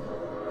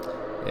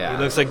 Yeah.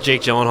 He looks like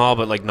Jake Gyllenhaal,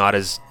 but like not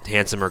as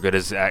handsome or good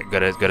as an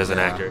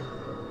actor.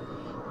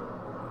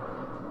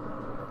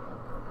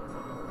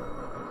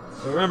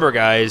 So remember,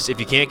 guys, if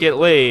you can't get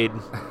laid,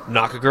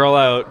 knock a girl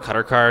out, cut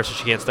her car so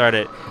she can't start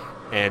it,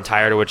 and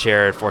tie her to a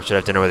chair and force her to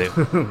have dinner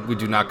with you. We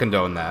do not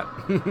condone that.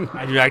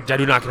 I do not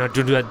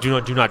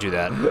do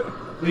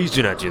that. Please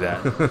do not do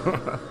that.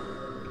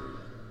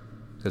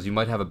 Because you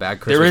might have a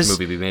bad Christmas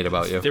movie be made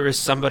about you. There is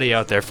somebody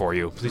out there for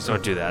you. Please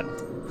don't do that.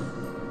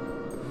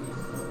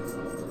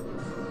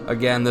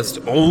 Again, this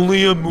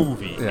Only a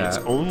movie. Yeah. It's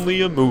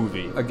only a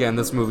movie. Again,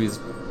 this movie's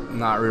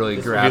not really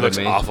This grabbing movie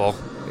me. looks awful.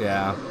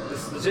 Yeah.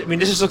 I mean,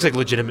 this just looks like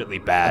legitimately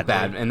bad.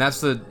 Bad, and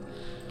that's the.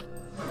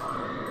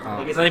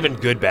 Like, it's not even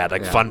good bad,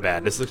 like fun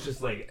bad. This looks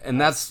just like.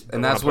 And that's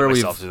where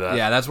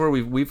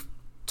we've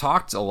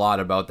talked a lot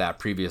about that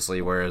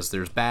previously. Whereas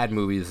there's bad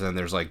movies and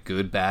there's like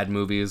good bad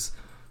movies,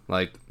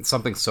 like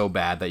something so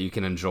bad that you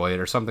can enjoy it,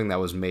 or something that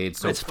was made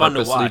so It's fun to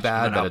purposely watch,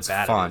 bad not that how it's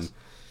bad it fun. is.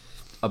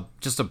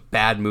 Just a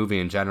bad movie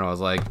in general is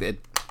like it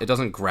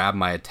doesn't grab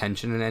my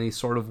attention in any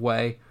sort of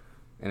way,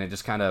 and it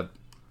just kind of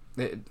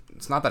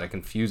it's not that it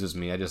confuses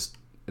me.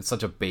 It's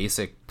such a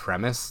basic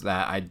premise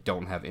that I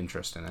don't have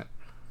interest in it.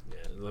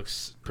 Yeah, it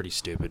looks pretty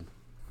stupid.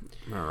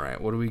 All right,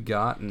 what do we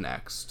got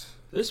next?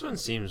 This one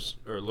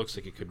looks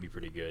like it could be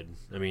pretty good.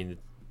 I mean,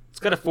 it's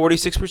got a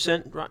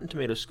 46% Rotten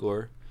Tomato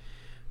score,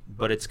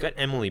 but it's got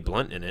Emily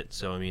Blunt in it,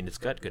 so I mean, it's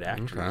got good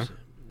actors.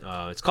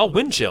 Okay. It's called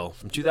Wind Chill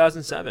from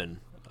 2007.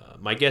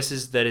 My guess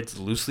is that it's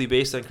loosely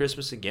based on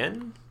Christmas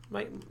again.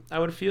 I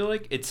would feel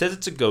like it says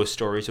it's a ghost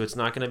story, so it's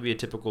not going to be a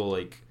typical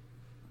like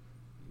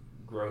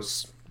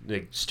gross,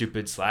 like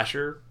stupid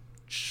slasher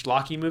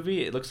schlocky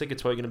movie. It looks like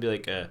it's probably going to be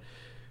like a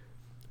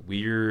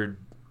weird,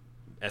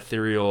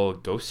 ethereal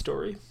ghost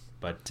story.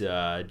 But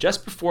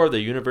just before the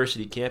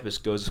university campus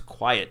goes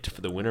quiet for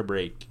the winter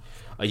break,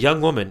 a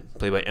young woman,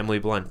 played by Emily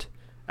Blunt,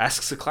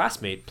 asks a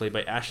classmate, played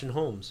by Ashton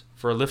Holmes,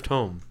 for a lift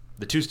home.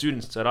 The two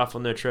students set off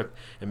on their trip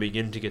and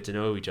begin to get to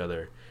know each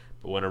other.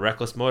 But when a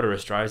reckless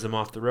motorist drives them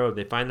off the road,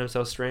 they find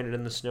themselves stranded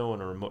in the snow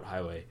on a remote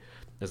highway.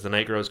 As the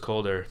night grows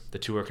colder, the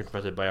two are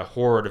confronted by a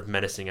horde of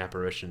menacing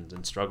apparitions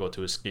and struggle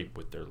to escape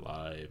with their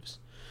lives.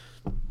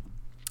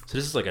 So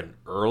this is like an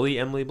early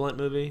Emily Blunt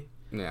movie.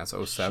 Yeah, it's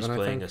 07, She's I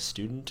playing think. a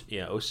student.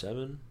 Yeah,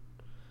 07.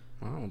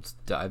 Well, let's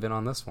dive in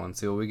on this one.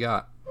 See what we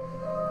got.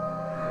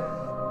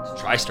 It's a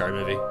TriStar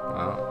movie.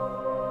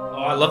 Wow.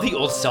 Oh, I love the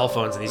old cell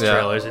phones in these Yeah.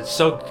 trailers. It's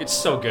so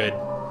good.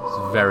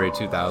 It's very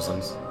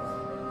 2000s.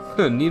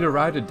 Need a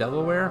ride to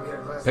Delaware?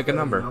 Pick a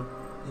number.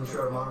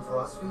 Intro to modern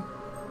philosophy?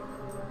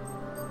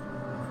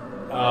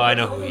 Oh, I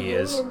know who he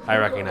is. I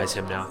recognize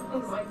him now.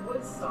 It's like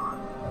Woodstock.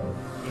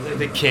 He's like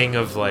the king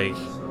of like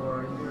So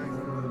are you doing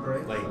anything over the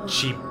break?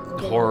 cheap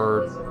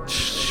horror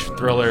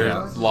thriller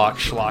Yeah.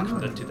 schlock from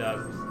the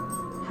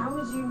 2000s. How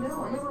would you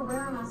know? I never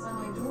wear them outside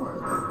my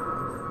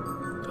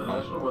door. The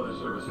National Weather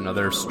Service.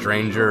 Another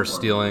stranger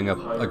stealing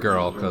a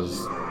girl,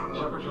 because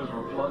Temperatures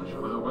will plunge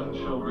with a wind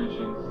chill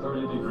reaching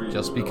 30 degrees.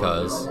 just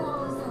because.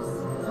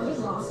 Are we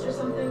lost or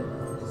something?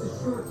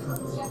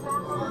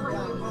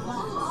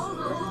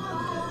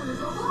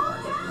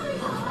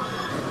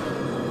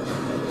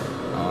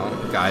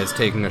 Guys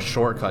taking a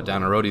shortcut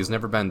down a road he's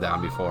never been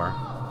down before.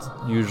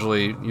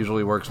 Usually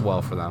works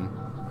well for them.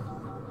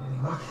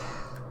 I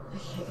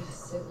can't get a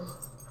signal.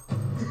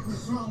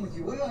 What's wrong with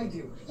you? What did I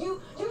do? You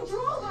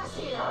drove us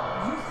here! You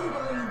think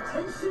I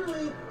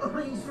intentionally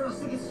arranged for us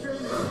to get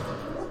stranded?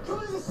 What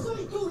kind of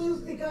psycho do you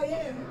think I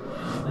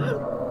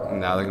am?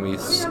 Now they're gonna be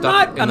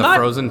stuck in the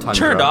frozen tundra.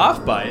 Turned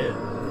off by it. I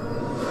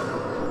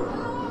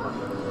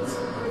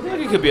feel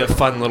like it could be a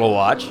fun little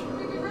watch. We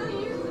could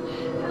really use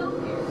some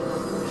help here.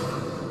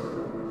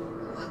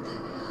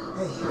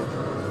 Hey,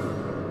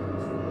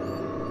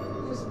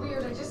 It was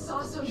weird. I just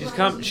saw some.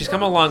 She's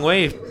come a long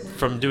way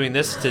from doing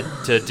this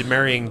to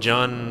marrying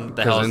John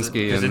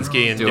Krasinski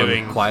and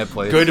doing Quiet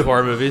Place. good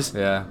horror movies.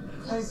 Yeah.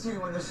 I see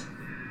when there's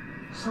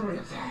somebody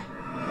up there.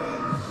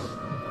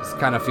 This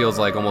kind of feels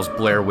like almost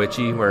Blair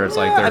Witchy, where it's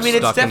like Yeah, they're I mean,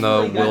 it's stuck in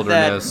the definitely got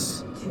that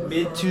wilderness.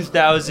 Mid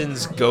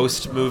 2000s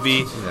ghost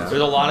movie. Yeah.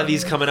 There's a lot of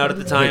these coming out at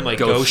the time, like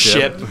Ghost Ghost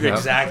Ship. Ship. Yep.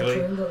 Exactly.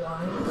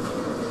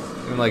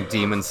 Even like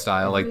demon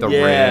style, like The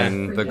Yeah.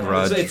 Ring, The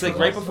Grudge. So it's like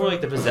right before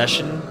like the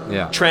possession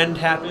Yeah. trend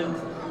happened.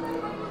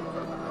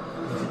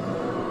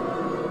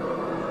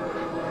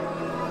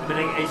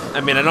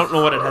 I mean, I don't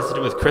know what it has to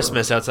do with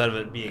Christmas outside of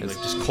it being like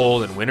just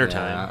cold and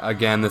wintertime. Yeah,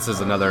 again, this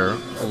is another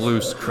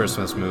loose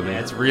Christmas movie. Yeah,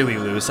 it's really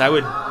loose. I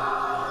would.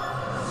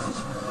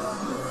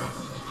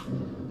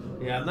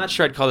 Yeah, I'm not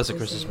sure I'd call this a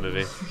Christmas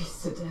movie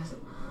Freeze to death.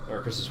 or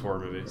a Christmas horror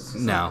movie.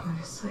 No.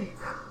 Honestly.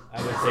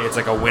 I would say it's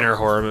like a winter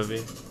horror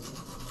movie.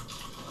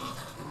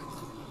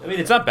 I mean,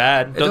 it's not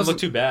bad. It doesn't look doesn't-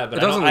 too bad, but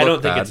it I doesn't don't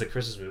look think bad. it's a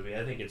Christmas movie.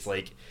 I think it's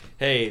like,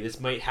 hey, this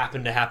might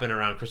happen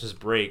around Christmas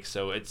break,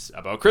 so it's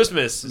about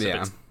Christmas. Except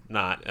Yeah. It's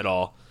not at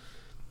all.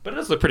 But it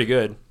does look pretty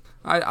good.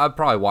 I'd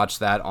probably watch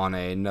that on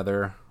at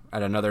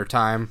another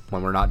time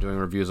when we're not doing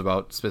reviews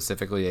about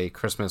specifically a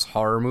Christmas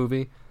horror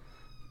movie.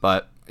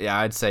 But yeah,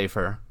 I'd say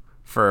for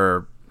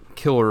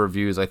killer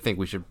reviews, I think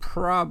we should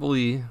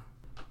probably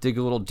dig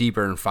a little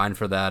deeper and find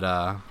for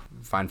the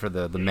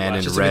man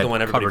in Just to be red the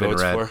one everybody covered in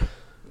votes red. for.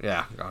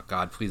 Yeah, oh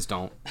God, please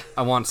don't.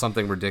 I want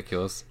something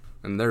ridiculous.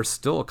 And there's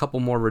still a couple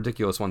more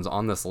ridiculous ones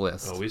on this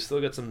list. Oh, we've still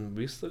got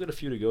a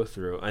few to go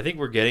through. I think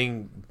we're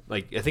getting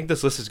I think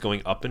this list is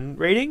going up in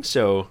rating,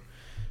 so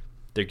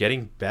they're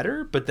getting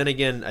better. But then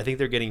again, I think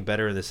they're getting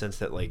better in the sense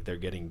that like they're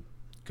getting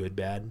good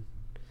bad.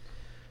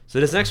 So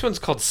this next one's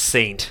called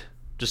Saint,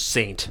 just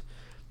Saint.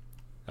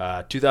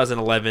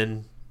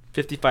 2011,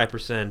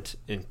 55%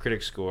 in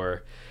critic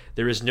score.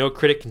 There is no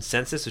critic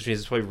consensus, which means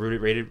it's probably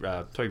rated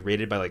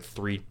by like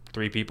three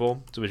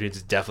people. So which means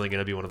it's definitely going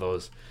to be one of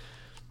those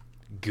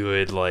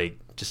good, like,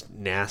 just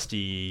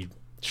nasty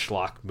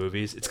schlock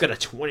movies. It's got a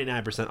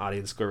 29%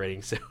 audience score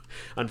rating, so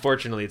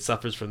unfortunately it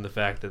suffers from the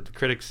fact that the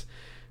critics,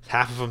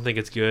 half of them think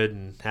it's good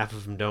and half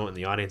of them don't, and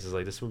the audience is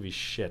like, this movie's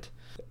shit.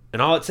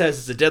 And all it says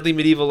is a deadly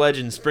medieval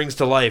legend springs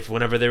to life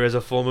whenever there is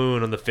a full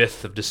moon on the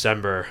 5th of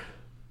December.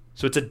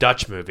 So it's a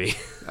Dutch movie.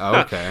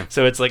 Oh, okay.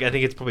 So it's like, I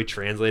think it's probably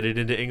translated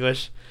into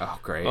English. Oh,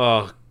 great.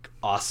 Oh,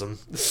 awesome.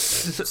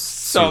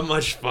 So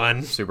much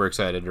fun. Super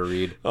excited to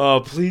read.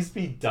 Oh, please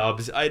be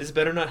dubbed. This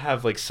better not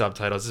have like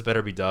subtitles. This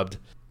better be dubbed.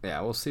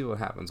 Yeah, we'll see what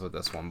happens with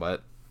this one,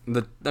 but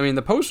the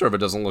poster of it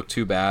doesn't look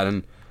too bad,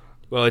 and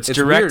Well, it's It's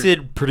directed,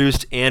 weird.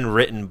 produced, and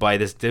written by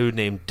this dude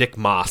named Dick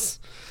Moss.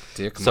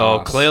 Dick So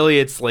Moss clearly,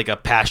 it's like a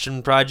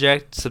passion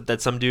project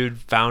that some dude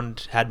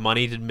had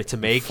money to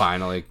make.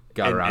 finally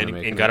got around to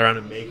making got it. around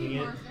to making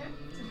it.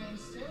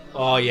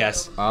 Oh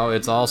yes, Oh,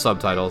 it's all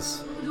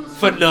subtitles.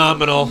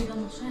 phenomenal.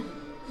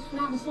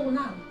 Vanavond volle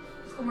naam.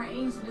 Het komt maar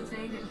eens in de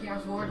 32 jaar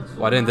voor. Dat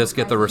Why didn't this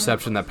get the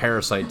reception that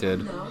Parasite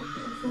did?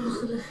 volgens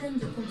de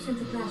legende komt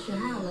Sinterklaas je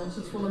halen als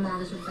het volle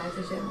maan is op 5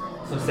 december.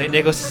 So Saint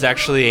Nicholas is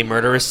actually a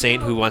murderous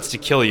saint who wants to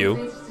kill you.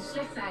 Dit is de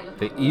slechtheilige.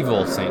 The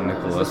evil Saint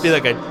Nicholas. Must be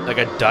like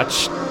a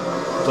Dutch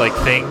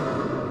thing.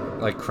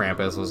 Like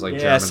Krampus was like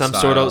Yeah, German some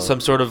style.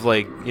 sort of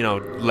like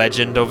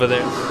legend over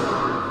there.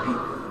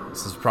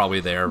 This is probably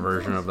their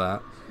version of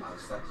that.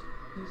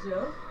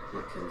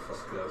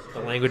 The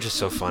language is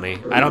so funny.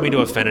 I don't mean to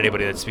offend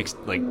anybody that speaks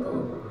like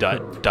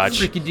Dutch,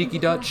 Freaky deaky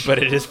Dutch. but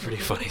it is pretty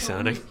funny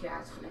sounding.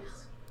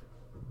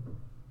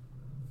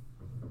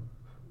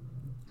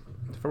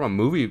 from a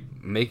movie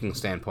making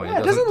standpoint, Yeah,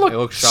 it doesn't look it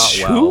looks shot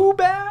too well.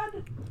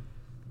 bad.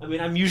 I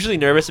mean, I'm usually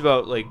nervous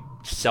about like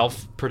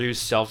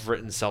self-produced,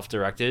 self-written,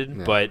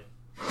 self-directed, but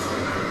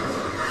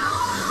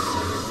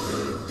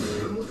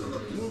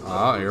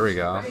Oh, here we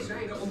go.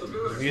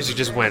 the music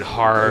just went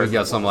hard. We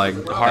got some like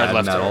hard bad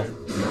left metal. turn.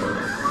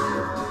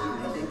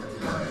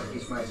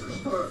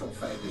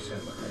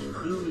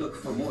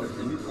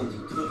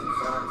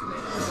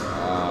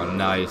 Oh,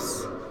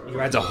 nice. He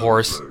rides a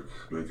horse.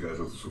 Weet jij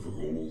dat is zoveel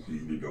rommel die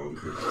je niet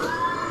nodig hebt?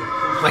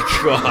 Oh my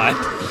god.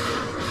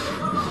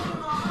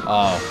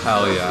 Oh,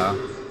 hell yeah.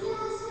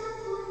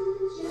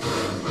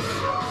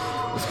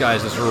 This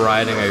guy's just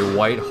riding a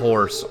white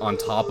horse on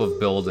top of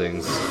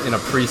buildings in a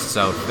priest's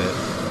outfit,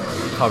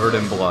 covered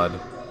in blood.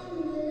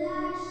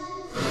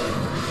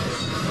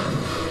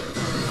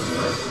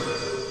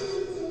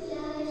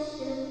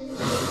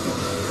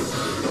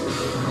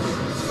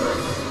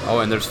 Oh,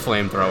 and there's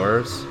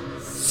flamethrowers.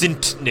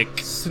 Sint Nick.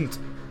 Sint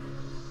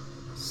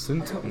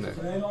Nick.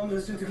 Een hele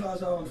andere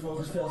Sinterklaasavond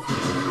voorgesteld.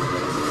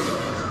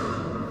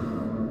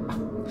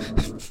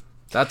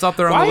 That's up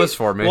there on the list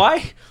for me.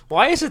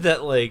 Why is it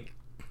that like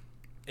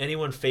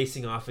anyone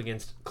facing off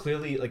against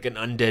clearly like an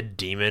undead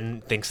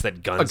demon thinks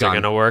that guns are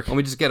gonna work? Let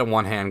me just get a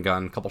one-hand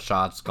gun, couple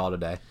shots, call it a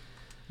day.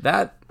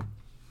 That,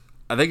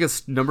 I think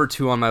it's number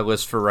 2 on my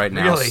list for right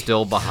now, Really?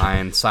 still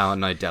behind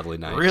Silent Night, Deadly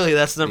Night. Really,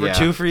 that's number Yeah.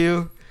 2 for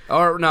you?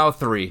 Or no,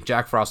 3.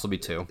 Jack Frost will be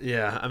 2.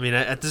 Yeah, I mean,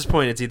 at this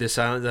point, it's either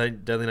Silent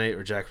Night, Deadly Night,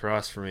 or Jack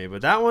Frost for me.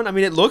 But that one, I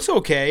mean, it looks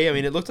okay. I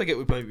mean, it looked like it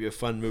would probably be a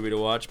fun movie to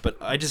watch. But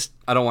I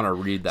don't want to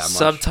read that much.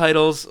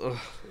 Subtitles. Ugh.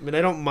 I mean, I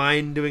don't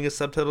mind doing a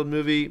subtitled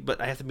movie, but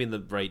I have to be in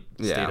the right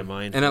state of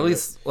mind. And for at it.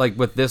 least, like,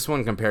 with this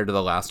one compared to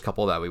the last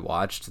couple that we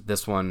watched,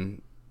 this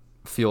one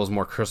feels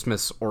more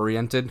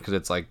Christmas-oriented because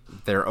it's, like,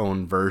 their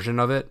own version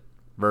of it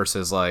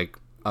versus, like,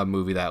 a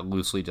movie that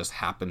loosely just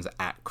happens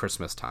at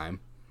Christmas time.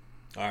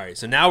 All right,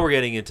 so now we're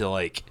getting into,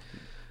 like...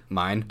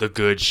 Mine? The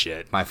good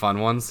shit. My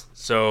fun ones?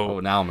 So... Oh,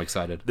 now I'm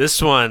excited.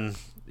 This one...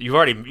 You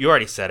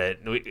already said it.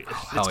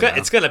 Yeah.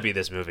 It's gonna be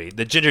this movie,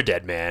 The Ginger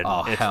Dead Man.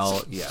 Oh, It's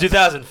hell yeah.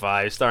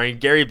 2005, starring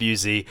Gary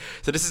Busey.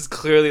 So this is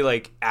clearly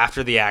like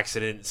after the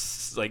accident,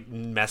 like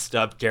messed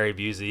up Gary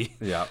Busey.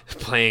 Yeah.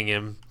 Playing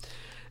him.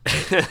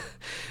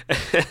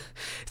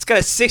 It's got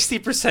a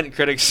 60%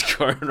 critic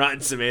score on Rotten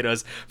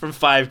Tomatoes from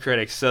 5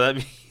 critics. So that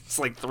means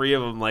like 3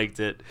 of them liked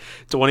it.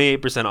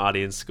 28%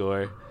 audience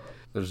score.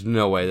 There's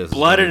no way this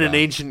Blood is and an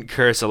ancient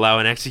curse allow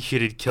an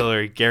executed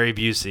killer, Gary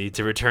Busey,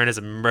 to return as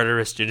a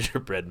murderous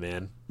gingerbread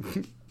man.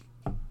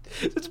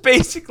 It's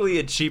basically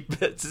a cheap...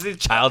 It's a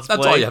child's play.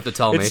 That's all you have to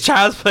tell me. It's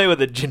child's play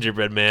with a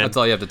gingerbread man. That's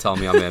all you have to tell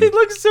me. I'm in. He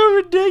looks so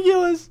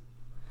ridiculous.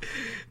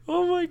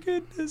 Oh my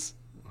goodness.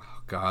 Oh,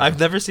 God. I've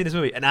never seen this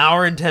movie. An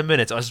hour and 10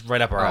 minutes. I was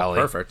right up our alley.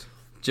 Perfect.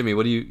 Jimmy,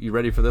 what you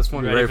ready for this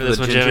one? You ready for this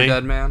the one, Ginger Jimmy?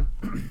 Dead Man?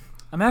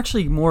 I'm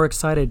actually more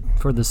excited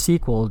for the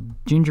sequel,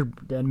 Ginger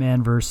Dead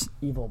Man vs.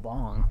 Evil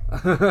Bong,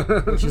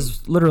 which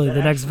is literally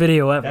the next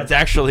video ever. That's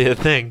actually a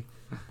thing.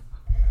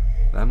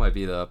 That might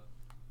be the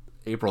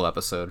April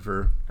episode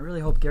for I really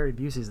hope Gary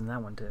Busey's in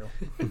that one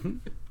too.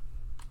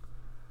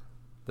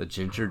 the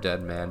Ginger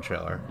Dead Man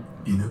trailer.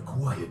 In a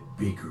quiet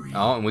bakery.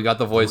 Oh, and we got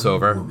the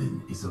voiceover. A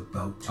woman is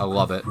about to I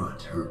love it.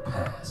 confront her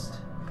past.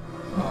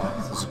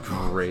 Oh, this is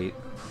great.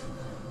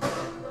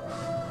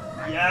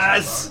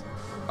 Yes!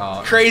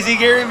 Oh, Crazy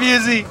Gary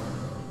Busey!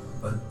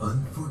 An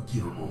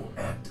unforgivable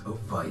act of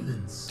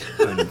violence.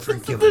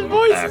 unforgivable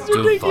voice is act of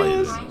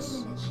ridiculous. violence.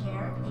 in the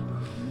chair,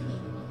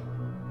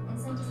 and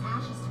sent his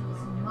ashes to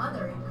his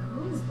mother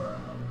in Coonsboro.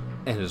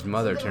 And his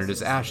mother turned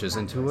his ashes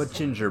into a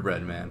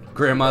gingerbread man.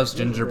 Grandma's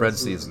gingerbread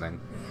seasoning.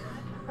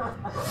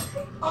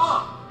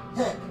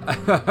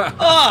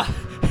 Ah,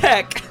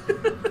 heck!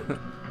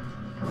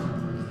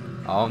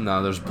 Oh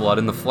no, there's blood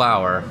in the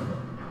flour.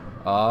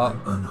 Oh,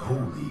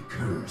 Unholy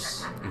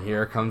curse. and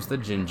here comes the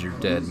Ginger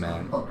Dead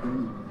Man. I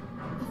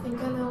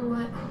think I know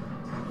what.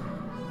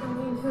 I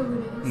mean, who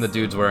it is. And the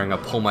dude's wearing a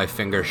pull my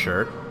finger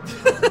shirt.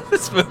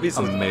 This movie's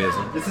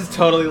Amazing. This is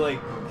totally like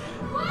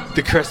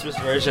the Christmas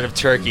version of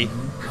Turkey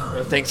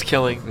or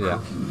Thanksgiving. Yeah.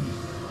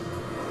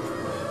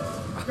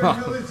 What the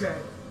hell is that?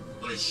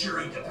 Well, it sure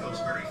ain't the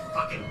Pillsbury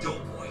fucking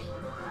doughboy.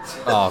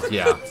 Oh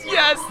yeah.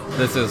 Yes,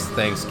 This is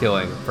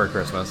Thanksgiving for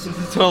Christmas. this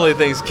is totally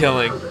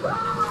Thanksgiving.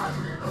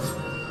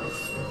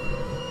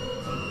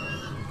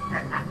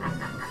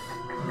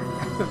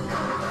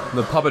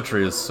 The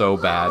puppetry is so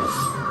bad.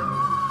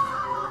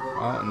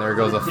 Oh, and there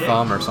goes a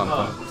thumb or something.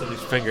 Oh,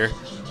 somebody's finger.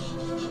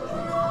 He's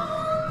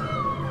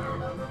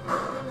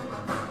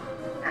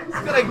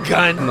got a And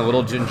gun. the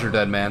little Ginger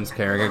Dead Man's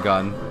carrying a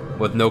gun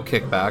with no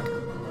kickback.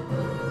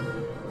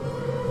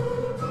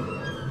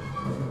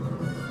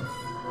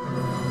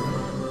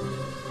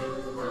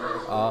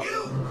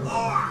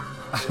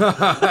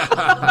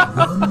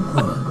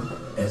 Run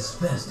as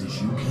fast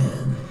as you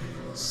can.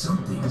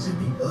 Something's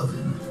in the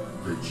oven.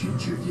 The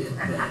Ginger Dead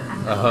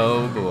Man.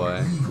 Oh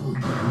boy. Evil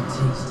never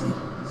tasted.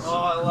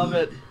 Oh, I love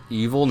it.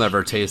 Evil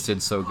never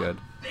tasted so good.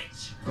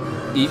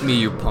 Eat me,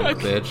 you punk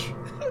bitch.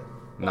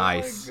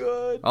 Nice. Oh, my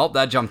God. Oh,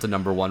 that jumped to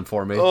number 1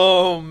 for me.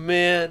 Oh,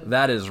 man.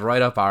 That is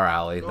right up our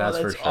alley. Oh, that's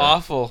for sure.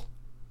 awful.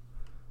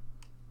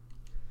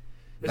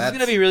 This is That's-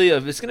 gonna be really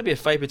it's gonna be a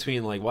fight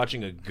between like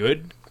watching a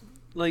good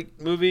like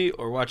movie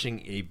or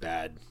watching a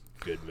bad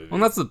good movie.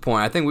 Well, that's the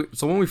point. I think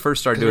when we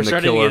first started we're doing the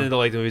starting to killer, get into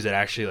like the movies that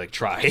actually like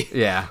try.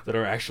 yeah, that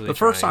are actually the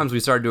first trying. times we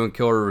started doing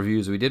killer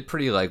reviews, we did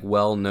pretty like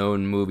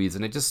well-known movies,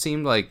 and it just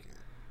seemed like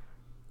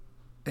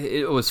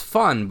it was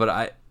fun.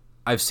 But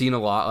I've seen a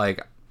lot.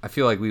 Like I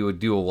feel like we would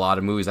do a lot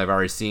of movies I've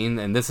already seen,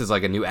 and this is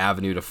like a new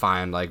avenue to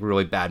find like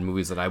really bad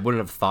movies that I wouldn't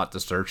have thought to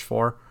search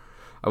for.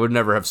 I would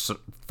never have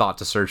thought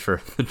to search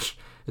for.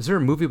 Is there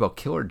a movie about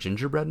Killer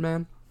Gingerbread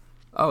Man?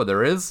 Oh,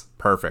 there is?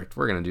 Perfect.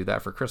 We're going to do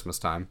that for Christmas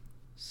time.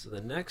 So the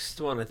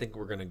next one I think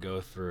we're going to go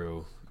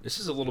through, this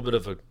is a little bit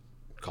of a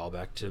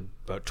callback to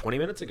about 20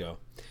 minutes ago.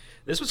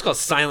 This was called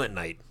Silent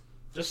Night.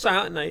 Just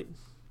Silent Night.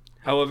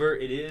 However,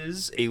 it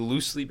is a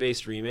loosely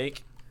based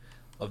remake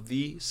of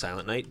the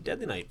Silent Night,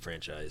 Deadly Night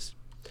franchise.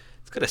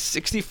 It's got a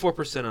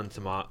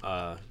 64%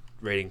 on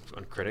rating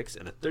on critics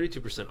and a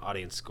 32%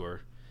 audience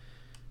score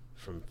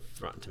from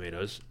Rotten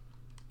Tomatoes.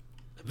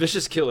 A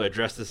vicious killer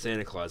dressed as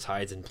Santa Claus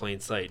hides in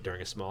plain sight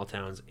during a small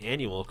town's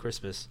annual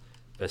Christmas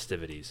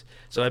festivities.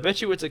 So I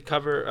bet you it's a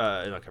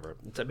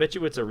I bet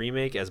you it's a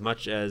remake as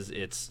much as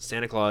it's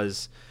Santa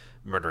Claus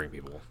murdering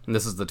people. And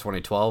this is the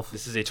 2012?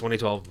 This is a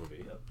 2012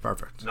 movie.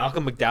 Perfect.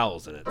 Malcolm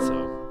McDowell's in it,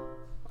 so...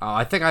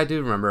 I think I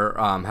do remember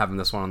having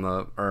this one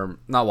or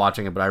not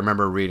watching it, but I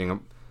remember reading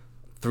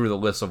through the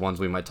list of ones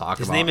we might talk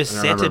His about. name is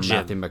and I remember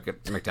Santa Jim. Matthew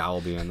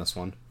McDowell being in this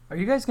one. Are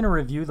you guys going to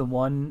review the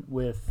one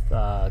with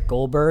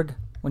Goldberg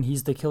when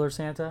he's the Killer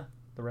Santa,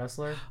 the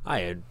wrestler? I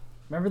had...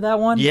 Remember that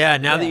one? Yeah,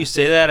 now that you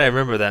say that, I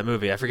remember that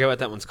movie. I forget what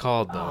that one's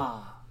called,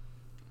 though.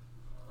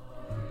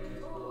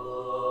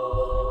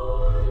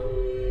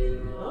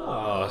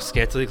 Oh,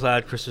 scantily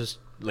clad Christmas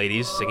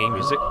ladies singing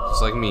music.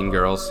 Just like Mean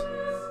Girls.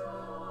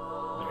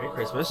 Merry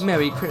Christmas.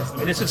 Merry Christmas.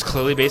 And this is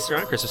clearly based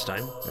around Christmas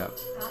time. Yep.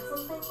 Got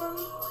something for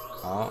me?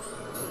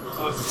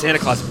 Oh, it's the Santa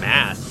Claus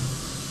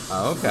mask.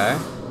 Oh, okay.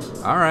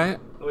 All right.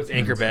 Oh, it's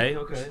Anchor Bay.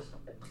 Okay.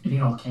 It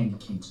ain't all candy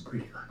canes and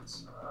pretty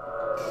lights.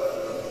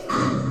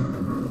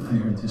 I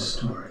heard this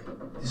story.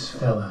 This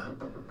fella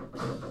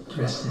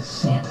dressed as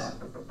Santa.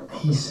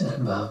 He said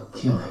about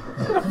killing.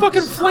 A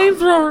fucking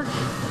flamethrower.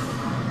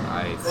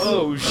 Nice.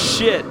 Oh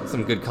shit.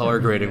 Some good color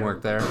grading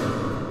work there.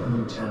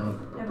 New town.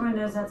 Everyone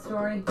knows that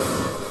story.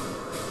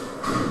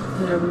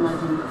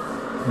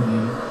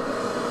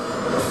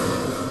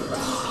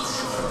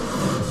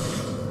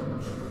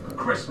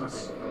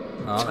 Christmas.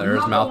 Oh,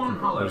 there's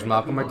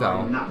Malcolm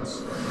McDowell.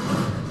 Nuts.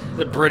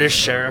 The British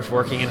sheriff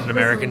working in an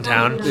American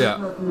town. Yeah.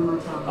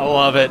 I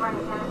love it.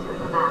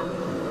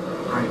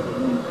 Hide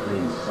in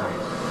plain sight.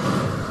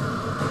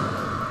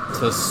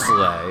 To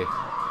slay.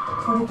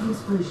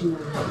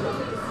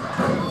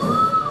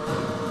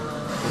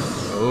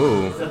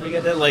 Ooh. So we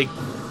got that like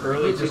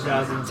early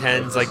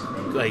 2010s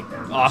like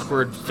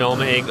awkward film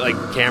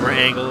like camera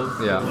angles.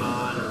 Yeah. Going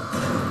on,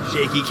 and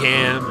shaky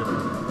cam.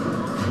 And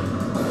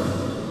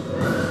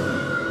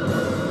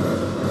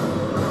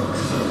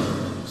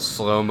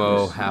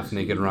Slow-mo,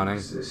 half-naked running.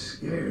 It's the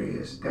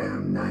scariest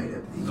damn night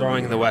of the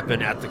throwing the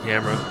weapon at the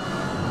camera.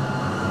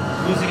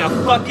 Using a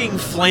fucking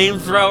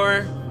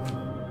flamethrower.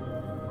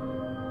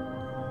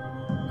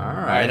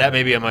 All All right, right. that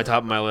may be on my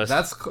top of my list.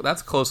 That's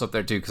close up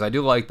there, too, because I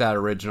do like that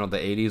original, the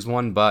 80s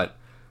one, but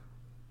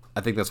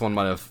I think this one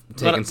might have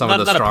taken some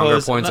of the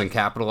stronger points and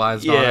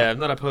capitalized on it. Yeah, I'm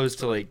not opposed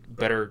to like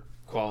better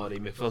quality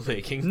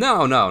filmmaking.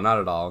 No, not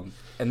at all.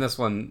 And this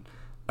one,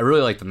 I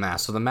really like the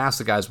mask. So the mask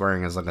the guy's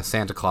wearing is like a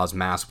Santa Claus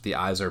mask, but the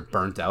eyes are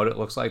burnt out, it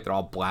looks like. They're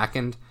all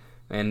blackened.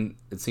 And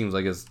it seems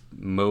like his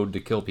mode to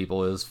kill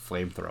people is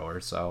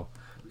flamethrower, so...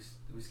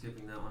 Are we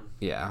skipping that one?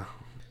 Yeah.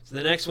 So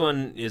the next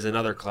one is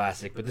another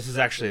classic, but this is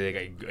actually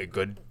like a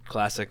good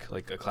classic,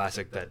 like a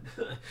classic that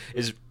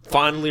is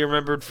fondly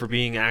remembered for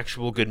being an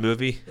actual good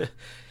movie.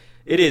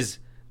 It is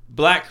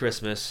Black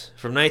Christmas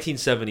from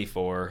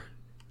 1974.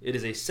 It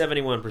is a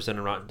 71% on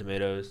Rotten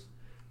Tomatoes.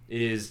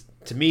 It is,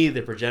 to me,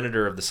 the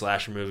progenitor of the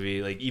slasher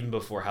movie. Like, even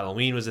before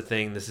Halloween was a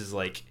thing, this is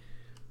like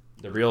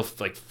the real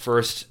like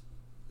first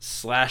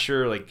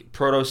slasher, like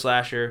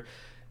proto-slasher.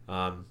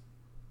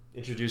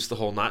 Introduced the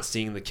whole not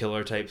seeing the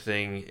killer type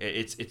thing.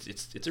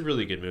 It's a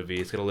really good movie.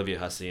 It's got Olivia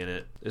Hussey in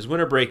it. As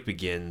winter break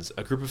begins,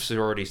 a group of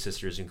sorority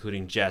sisters,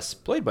 including Jess,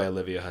 played by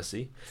Olivia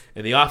Hussey,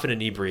 and the often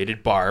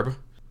inebriated Barb,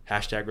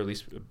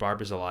 #release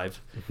Barb is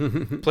alive,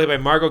 played by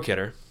Margot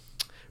Kidder,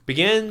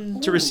 began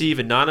to receive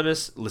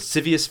anonymous,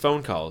 lascivious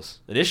phone calls.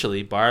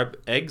 Initially, Barb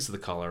eggs the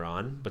caller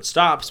on, but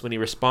stops when he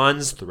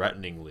responds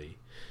threateningly.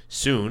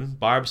 Soon,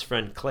 Barb's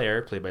friend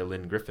Claire, played by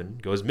Lynn Griffin,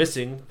 goes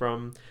missing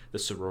from the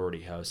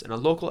sorority house, and a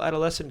local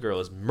adolescent girl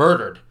is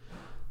murdered,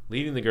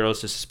 leading the girls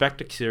to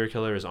suspect a serial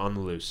killer is on the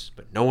loose,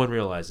 but no one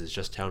realizes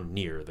just how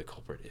near the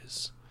culprit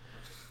is.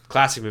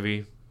 Classic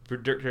movie,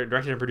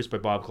 directed and produced by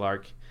Bob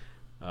Clark.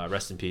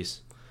 Rest in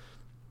peace.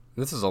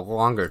 This is a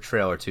longer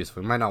trailer, too, so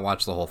we might not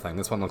watch the whole thing.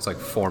 This one looks like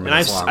 4 And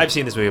minutes long. I've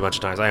seen this movie a bunch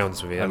of times. I own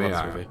this movie. I love mean, this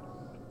alright. movie.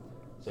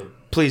 So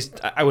please,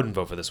 I wouldn't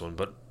vote for this one,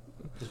 but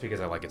just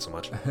because I like it so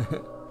much.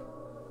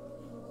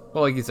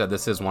 Well, like you said,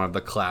 this is one of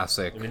the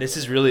classic. I mean, this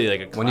is really like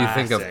a classic. When you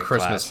think of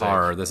Christmas classic.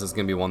 horror, this is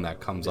gonna be one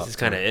that comes up. This is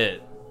kind of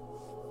it.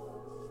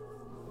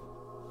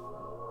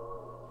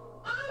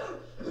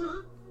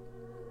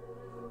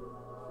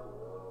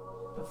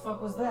 The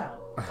fuck was that?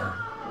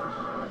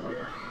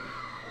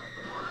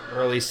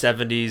 Early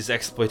 70s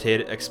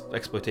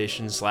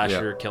exploitation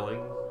slasher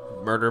killing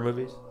murder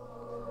movies.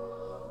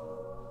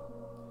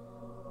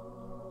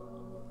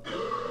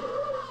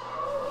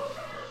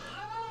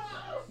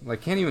 I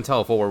can't even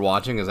tell if what we're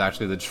watching is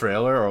actually the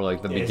trailer or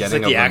like the beginning it's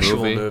like of the the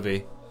actual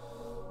movie.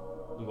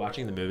 You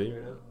watching the movie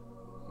right now?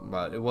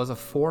 But it was a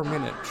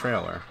 4-minute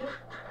trailer.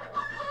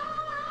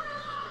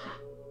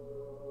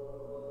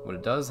 But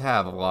it does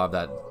have a lot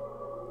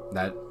of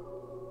that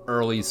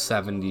early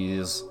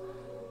 70s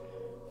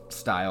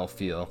style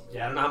feel.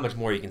 Yeah, I don't know how much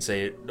more you can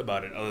say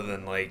about it other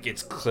than like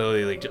it's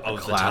clearly like of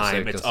the Classic,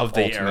 time, it's just of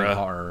the ultimate era.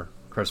 horror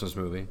Christmas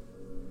movie.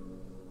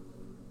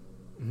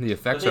 The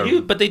effects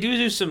But they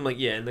do some like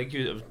and like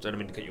I don't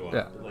mean to cut you off.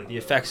 Yeah. But, like the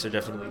effects are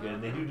definitely good.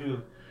 And they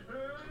do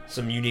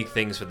some unique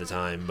things for the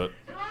time, but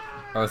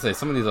I would say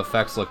some of these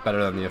effects look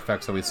better than the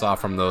effects that we saw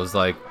from those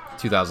like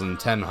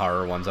 2010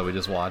 horror ones that we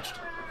just watched.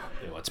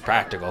 It's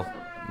practical.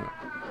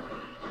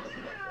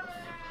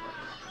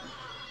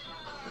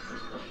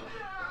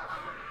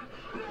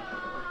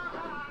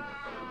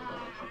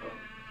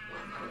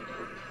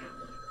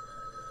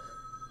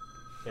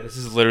 Yeah, this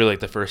is literally like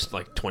the first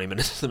like 20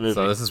 minutes of the movie.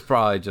 So this is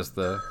probably just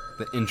the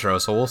intro,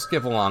 so we'll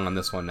skip along on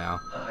this one now.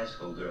 The high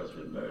school girl's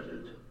been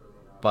murdered.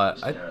 But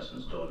Mr.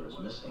 Harrison's daughter is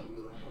missing.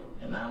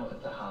 And now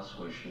at the house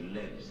where she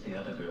lives, the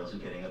other girls are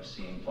getting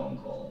obscene phone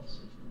calls.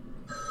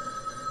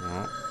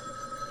 Well,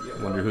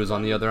 wonder who's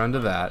on the other end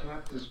of that.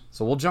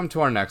 So we'll jump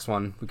to our next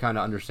one. We kind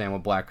of understand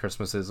what Black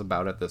Christmas is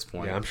about at this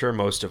point. Yeah, I'm sure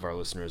most of our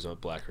listeners know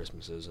what Black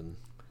Christmas is and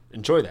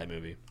enjoy that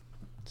movie.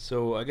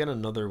 So I got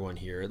another one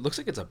here. It looks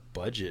like it's a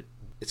budget.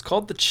 It's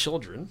called The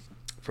Children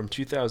from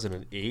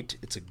 2008.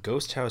 It's a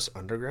Ghost House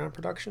Underground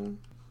production.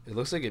 It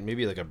looks like it may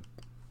be like a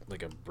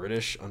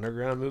British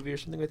underground movie or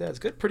something like that. It's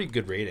got pretty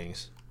good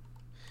ratings.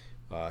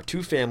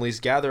 Two families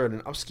gather at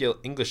an upscale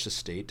English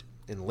estate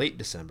in late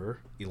December.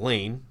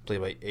 Elaine,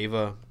 played by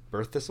Ava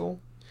Berthistle,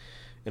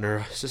 and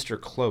her sister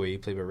Chloe,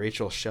 played by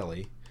Rachel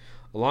Shelley,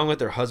 along with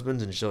their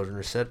husbands and children,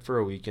 are set for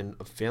a weekend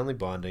of family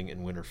bonding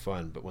and winter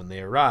fun. But when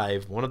they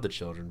arrive, one of the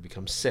children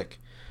becomes sick.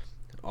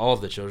 All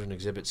of the children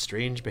exhibit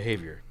strange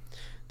behavior.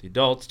 The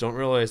adults don't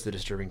realize the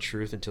disturbing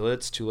truth until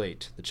it's too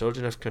late. The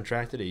children have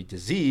contracted a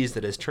disease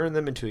that has turned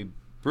them into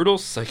brutal,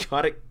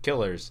 psychotic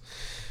killers.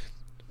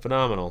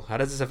 Phenomenal. How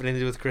does this have anything to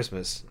do with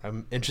Christmas?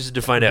 I'm interested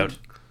to find out.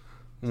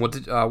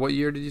 What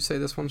year did you say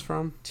this one's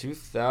from?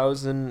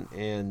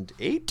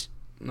 2008?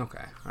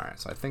 Okay. All right.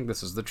 So I think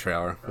this is the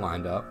trailer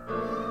lined up.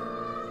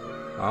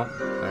 Oh,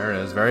 there it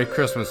is. Very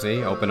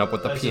Christmassy. Open up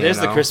with the piano. There's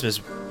the Christmas.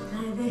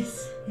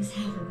 This is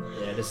heaven.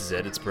 Yeah, this is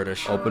it. It's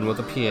British. Open with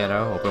a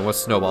piano. Open with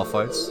snowball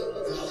fights.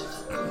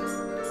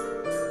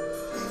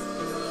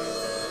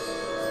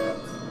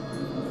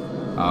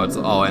 Oh, it's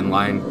and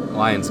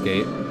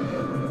Lionsgate.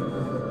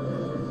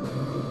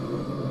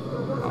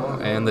 Oh,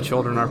 and the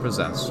children are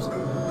possessed.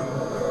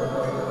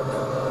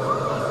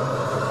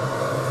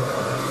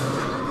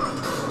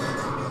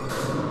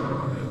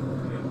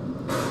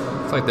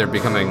 It's like they're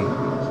becoming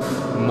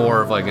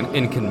more of like an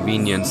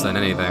inconvenience than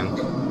anything.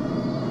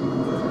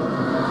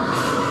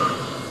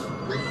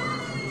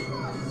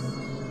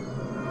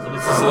 So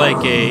this is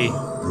like a...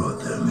 Brought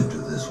them into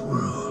this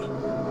world.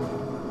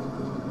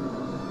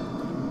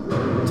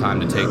 Time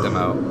to take them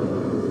out.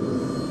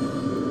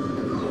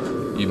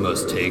 You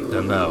must take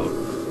them out.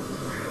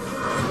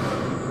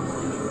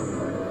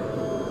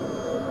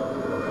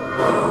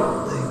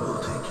 They will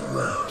take you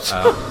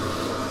out.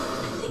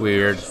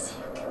 Weird. Oh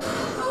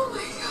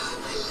my god,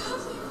 I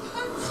love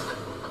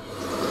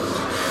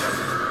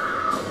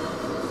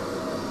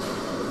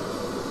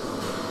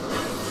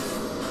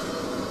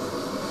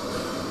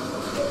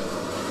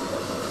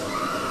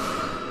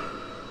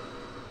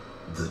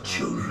The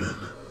children.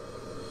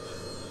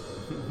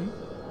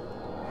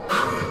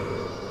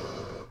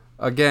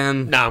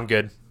 Again. Nah, I'm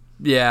good.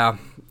 Yeah,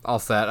 all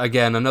set.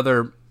 Again,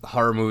 another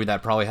horror movie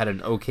that probably had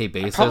an okay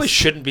basis. Probably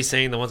shouldn't be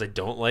saying the ones I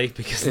don't like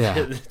because Yeah.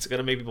 it's going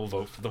to make people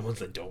vote for the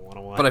ones I don't want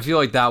to watch. But I feel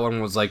like that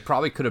one was like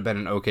probably could have been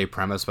an okay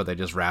premise, but they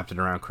just wrapped it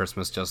around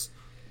Christmas just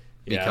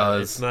Yeah,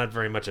 because. it's not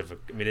very much of a...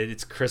 I mean,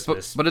 it's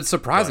Christmas. But it's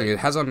surprising. but- It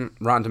has on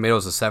Rotten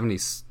Tomatoes a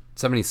 76%.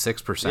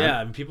 Yeah,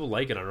 I mean, people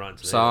like it on Rotten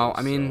Tomatoes. So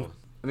I mean,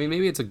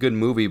 maybe it's a good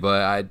movie,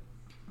 but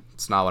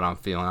it's not what I'm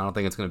feeling. I don't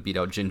think it's going to beat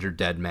out Ginger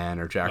Dead Man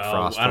or Jack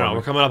Frost. I don't for know. me.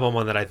 We're coming up on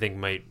one that I think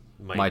might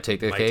take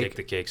the cake? take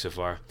the cake so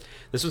far.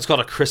 This one's called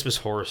A Christmas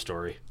Horror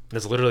Story.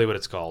 That's literally what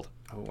it's called.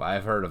 Oh,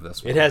 I've heard of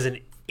this one. It has an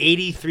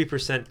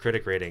 83%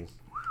 critic rating,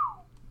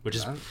 which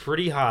is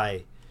pretty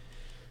high.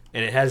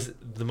 And it has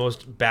the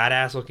most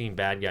badass looking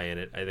bad guy in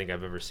it I think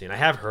I've ever seen. I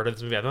have heard of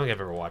this movie. I don't think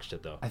I've ever watched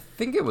it though. I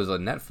think it was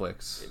on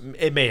Netflix.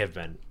 It may have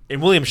been.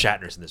 And William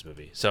Shatner's in this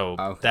movie. So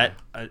Okay. that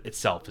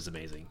itself is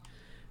amazing.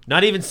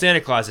 Not even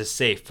Santa Claus is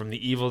safe from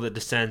the evil that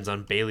descends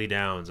on Bailey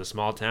Downs, a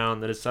small town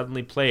that is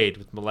suddenly plagued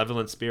with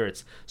malevolent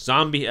spirits,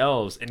 zombie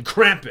elves, and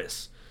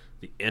Krampus,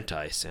 the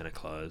anti-Santa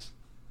Claus.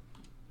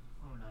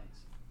 Oh,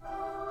 nice.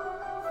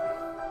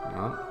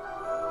 Well,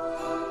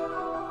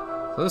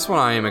 so this one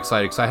I am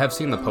excited because I have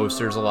seen the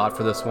posters a lot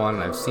for this one,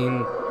 and I've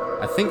seen,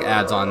 I think,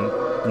 ads on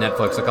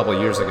Netflix a couple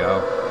of years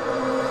ago.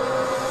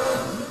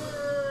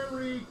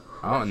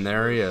 Oh, and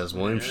there he is,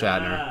 William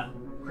Shatner.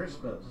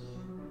 Christmas.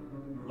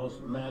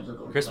 Most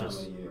magical Christmas.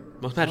 time of the year.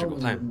 Most magical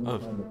time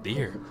of the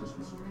year.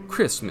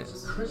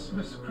 Christmas.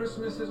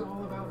 Christmas is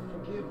all about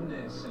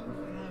forgiveness and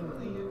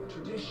family and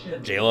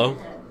tradition. J-Lo.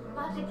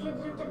 Lots of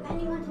kids are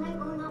depending on tonight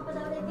going off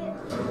without a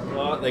gift.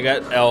 Well, they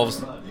got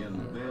elves.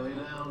 In Bailey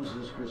Downs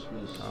is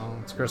Christmas. Oh,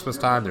 it's Christmas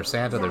time. There's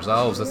Santa. There's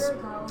elves. Is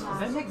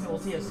that Nick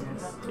Nolte as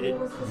Santa?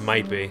 It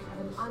might be. An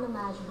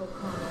unimaginable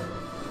crime.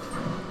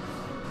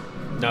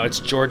 No, it's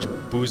George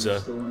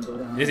Booza. He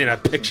doesn't even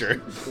have a picture.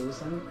 What's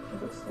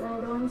the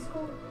I go in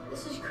school?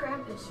 This is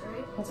Krampus,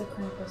 right? What's a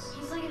Krampus?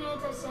 He's like an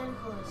anti-Santa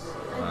Claus.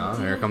 Well,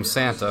 here comes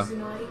Santa,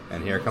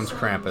 and here comes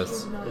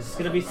Krampus. Is this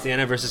gonna be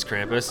Santa versus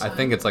Krampus? I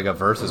think it's like a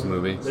versus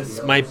movie.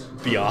 This might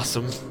be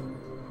awesome. I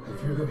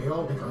feel that we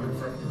all become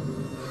infected.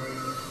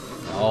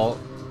 All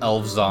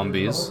elf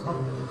zombies.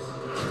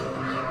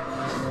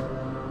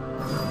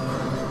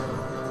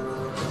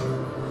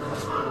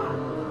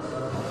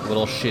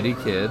 Little shitty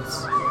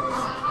kids.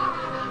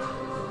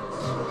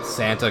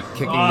 Santa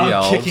kicking the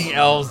elves. Kicking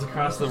elves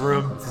across the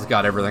room. This has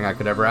got everything I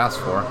could ever ask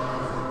for.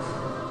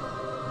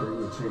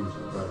 Bring the change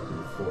back to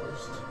the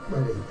forest. My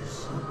name is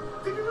son.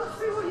 Did you not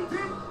see what he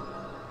did?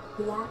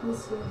 The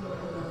atmosphere here in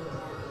Bailey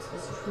Downs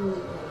is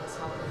truly in this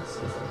holiday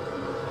season.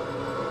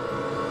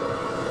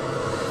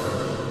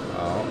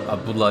 Oh, a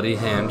bloody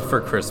hand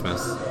for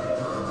Christmas.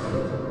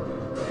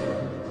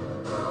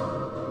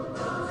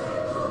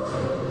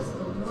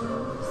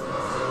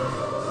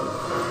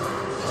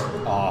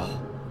 Oh,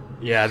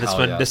 Yeah, this Hell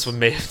one. yes. This one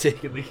may have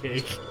taken the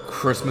cake.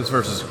 Christmas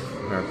versus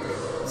or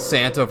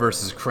Santa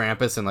versus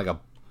Krampus in like a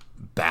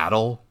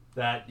battle.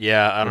 That.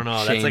 Yeah, I don't know.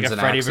 That's like Chains a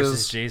and Freddy axes?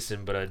 versus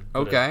Jason, but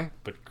Okay.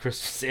 but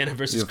Santa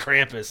versus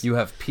Krampus. You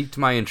have piqued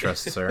my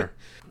interest, sir.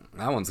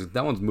 That one's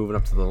moving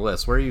up to the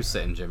list. Where are you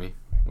sitting, Jimmy?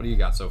 What do you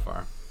got so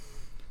far?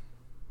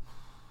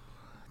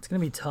 It's gonna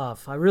be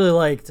tough. I really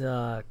liked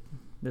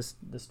this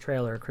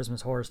trailer,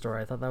 Christmas Horror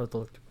Story. I thought that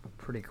looked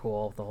pretty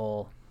cool. The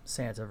whole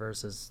Santa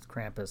versus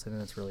Krampus. I think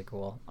that's really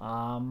cool.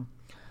 I'm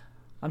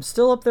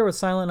still up there with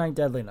Silent Night,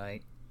 Deadly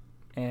Night,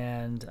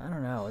 and I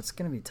don't know. It's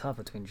gonna be tough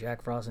between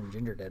Jack Frost and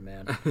Ginger Dead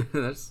Man.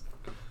 There's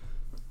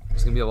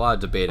gonna be a lot of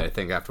debate, I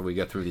think, after we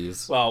get through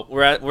these. Well,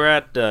 we're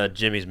at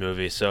Jimmy's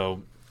movie,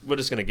 so we're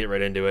just gonna get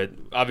right into it.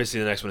 Obviously,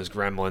 the next one is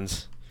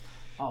Gremlins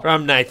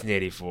from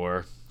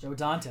 1984. Joe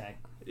Dante.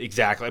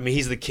 Exactly. I mean,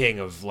 he's the king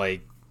of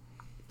like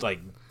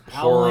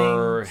Howling,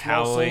 horror, Small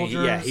howling.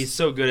 Soldiers. Yeah, he's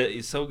so good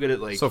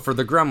at like. So for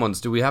the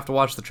Gremlins, do we have to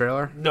watch the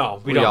trailer?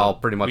 No, we We don't. all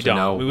pretty much we don't.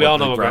 know We all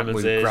what know the what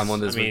Gremlins is.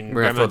 Gremlin is. I mean,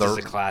 We're gonna throw Gremlins the-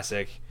 is a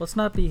classic. Let's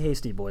not be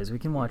hasty, boys. We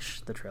can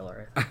watch the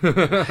trailer.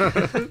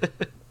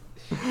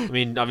 I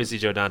mean, obviously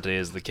Joe Dante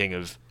is the king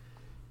of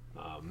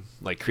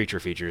like creature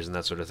features and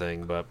that sort of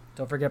thing, but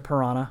Don't forget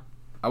Piranha.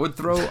 I would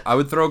throw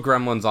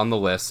Gremlins on the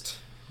list.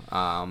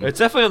 it's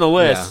definitely on the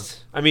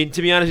list. I mean,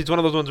 to be honest, it's one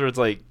of those ones where it's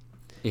like,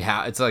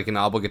 Yeah, it's like an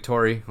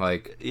obligatory,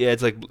 like. yeah,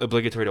 it's like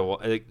obligatory to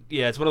watch.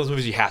 Yeah, it's one of those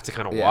movies you have to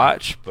kind of Yeah.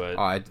 watch, but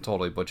Oh, I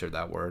totally butchered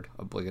that word.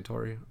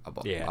 Obligatory.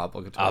 yeah,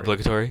 Obligatory.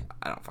 obligatory.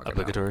 I don't fucking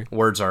Obligatory. know.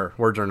 Words are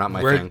not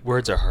my thing.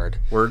 Words are hard.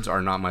 Words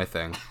are not my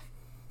thing.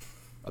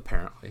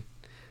 Apparently,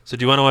 So,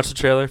 do you want to watch the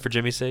trailer for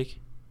Jimmy's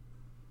sake?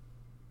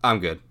 I'm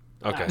good.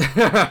 Okay.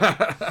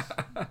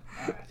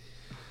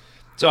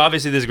 So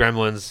obviously, there's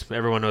Gremlins.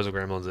 Everyone knows what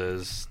Gremlins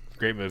is.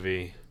 Great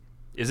movie.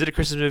 Is it a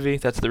Christmas movie?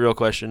 That's the real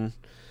question.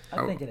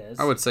 I think it is.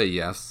 I would say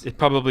yes. It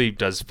probably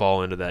does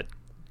fall into that Well,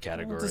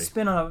 category. it's a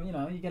spin on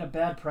you get a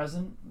bad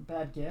present,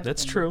 bad gift.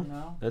 That's and, true. You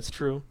know, That's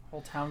true.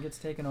 whole town gets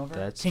taken over.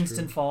 That's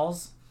Kingston true.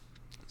 Falls.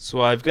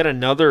 So I've got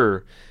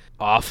another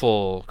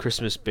awful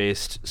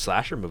Christmas-based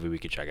slasher movie we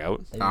could check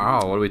out.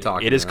 Oh, what are we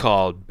talking? It is here?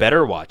 called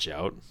Better Watch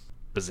Out,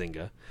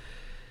 Bazinga,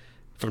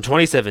 from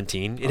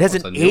 2017. It has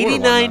it's an a newer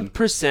one, then.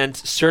 89%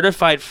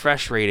 certified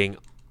fresh rating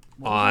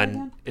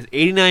on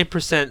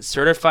 89%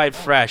 certified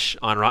fresh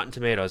on Rotten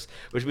Tomatoes,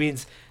 which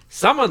means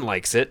someone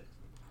likes it.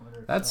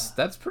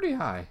 That's pretty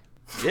high.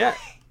 Yeah.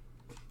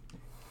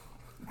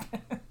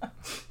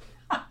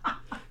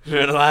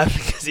 You're gonna laugh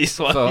because he's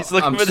So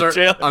looking for the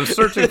trailer. I'm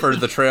searching for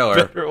the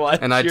trailer, Better watch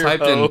and I your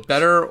typed hoe. in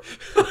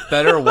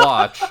better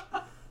watch,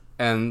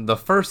 and the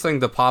first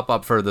thing to pop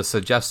up for the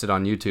suggested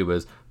on YouTube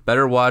is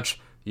better watch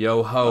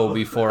Yo Ho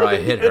before I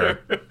hit her.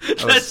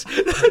 That's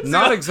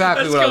not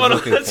exactly what I was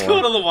looking That's for.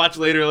 going on the watch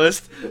later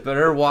list.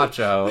 Better watch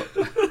out.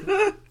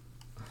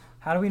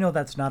 How do we know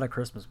that's not a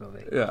Christmas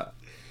movie? Yeah.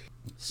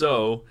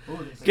 So,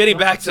 getting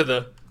back to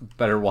the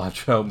Better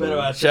watch out. Better movie.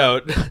 watch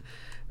out.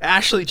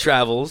 Ashley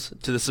travels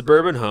to the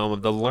suburban home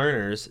of the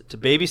Lerners to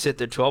babysit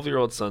their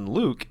 12-year-old son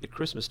Luke at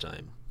Christmas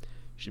time.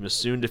 She must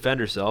soon defend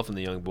herself and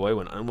the young boy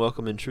when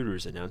unwelcome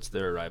intruders announce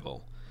their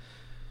arrival.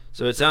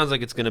 So it sounds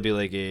like it's going to be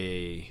like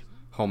a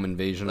Home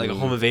invasion. a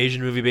home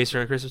invasion movie based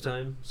around Christmas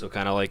time. So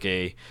kind of like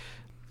a.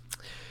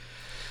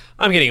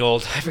 I'm getting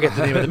old. I forget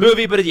the name of the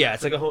movie, but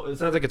it's like it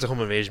sounds like it's a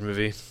home invasion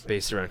movie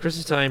based around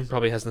Christmas time.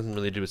 Probably has nothing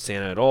really to do with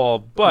Santa at all.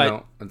 But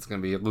no, it's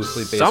going to be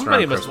loosely based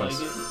somebody around must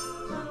Christmas. like it.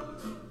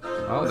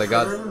 Oh, they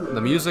got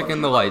the music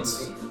and the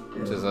lights,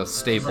 which is a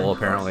staple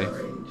apparently.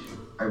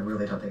 I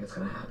really don't think it's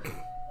gonna happen.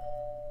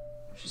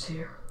 She's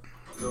here.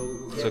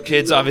 So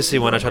kids obviously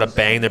want to try to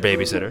bang their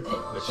babysitter,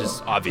 which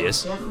is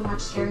obvious. Definitely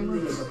watch scary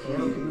movies, okay?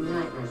 It'll give you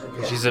nightmares,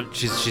 okay?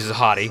 She's a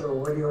hottie. So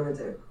what do you want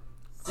to do?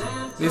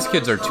 These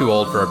kids are too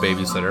old for a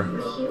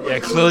babysitter. Yeah,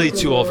 clearly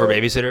too old for a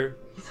babysitter.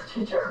 He's such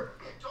a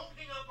jerk.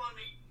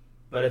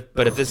 But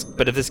if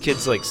this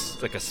kid's like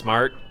a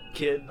smart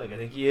kid, like I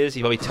think he is,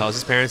 he probably tells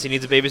his parents he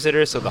needs a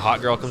babysitter, so the hot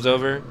girl comes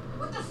over.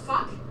 What the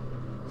fuck?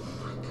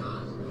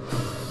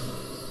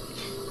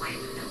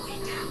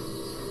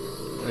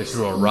 They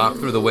threw a rock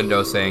through the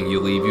window saying, "You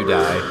leave, you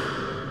die."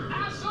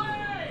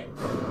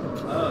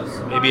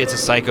 So maybe it's a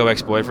psycho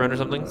ex-boyfriend or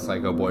something.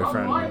 Psycho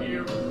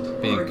boyfriend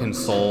being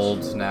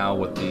consoled now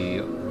with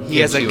the. He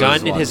has a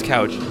gun in his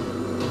couch.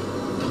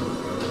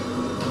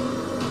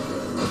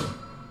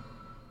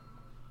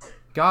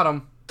 Got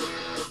him.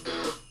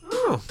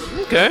 Oh,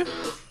 okay.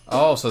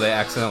 Oh, so they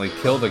accidentally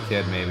killed a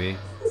kid, maybe,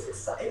 This is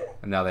exciting.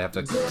 and now they have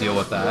to deal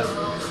with that.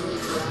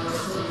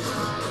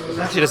 It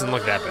actually doesn't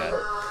look that bad.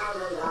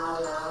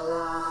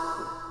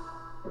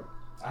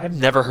 I've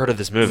never heard of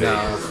this movie.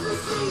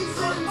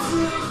 What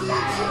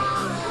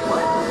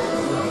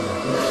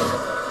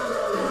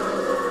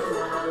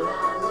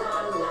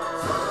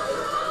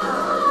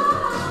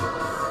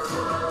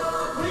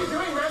are you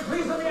doing, man?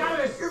 Please let me out of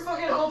this. You're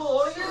fucking home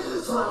alone again?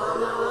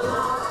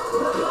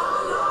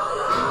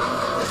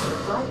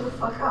 Shut the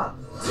fuck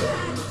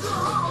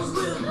up.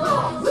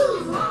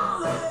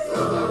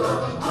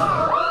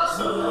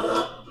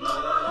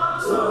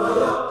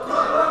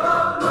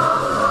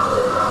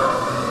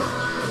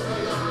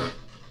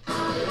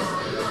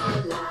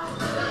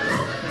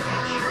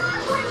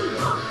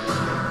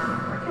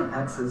 Why can't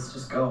exes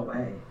just go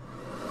away?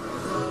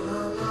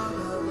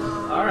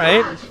 All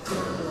right.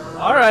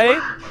 All right.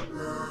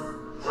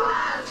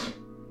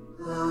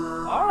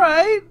 All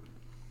right.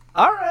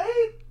 All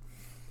right.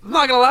 I'm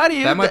not gonna lie to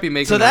you. That might be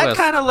making so the that list.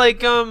 kind of like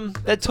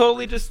that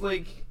totally just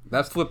like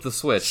That's flipped the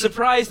switch.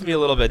 surprised me a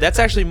little bit. That's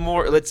actually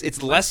more.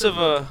 It's less of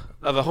a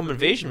home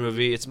invasion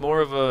movie. It's more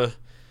of a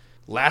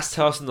Last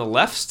House on the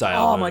Left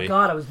style. Oh movie. my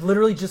god, I was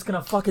literally just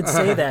gonna fucking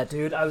say that,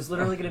 dude. I was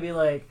literally gonna be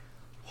like,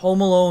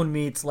 Home Alone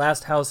meets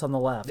Last House on the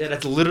Left. Yeah,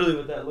 that's literally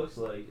what that looks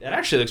like. It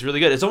actually looks really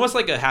good. It's almost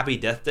like a Happy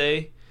Death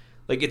Day.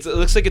 Like it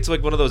looks like it's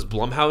like one of those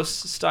Blumhouse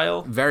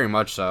style. Very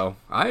much so.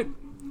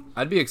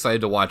 I'd be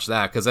excited to watch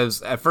that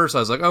because at first I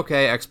was like,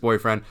 okay,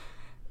 ex-boyfriend,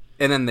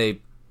 and then they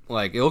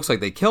like it looks like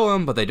they kill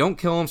him, but they don't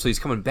kill him, so he's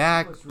coming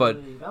back.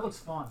 That looks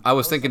fun. I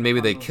was thinking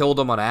maybe they killed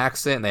him on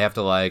accident and they have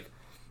to like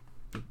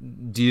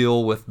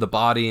deal with the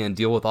body and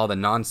deal with all the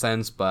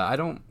nonsense, but I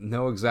don't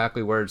know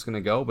exactly where it's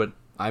gonna go, but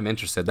I'm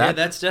interested.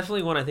 That's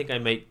definitely one I think I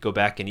might go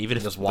back and even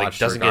if Just it like, watch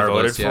doesn't get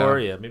voted regardless, yeah. for,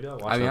 yeah, maybe I'll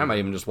watch. I mean, that I might one.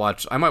 even just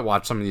watch. I might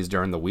watch some of these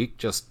during the week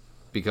just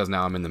because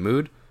now I'm in the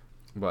mood.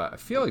 But I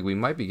feel like we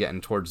might be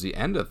getting towards the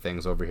end of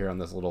things over here on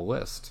this little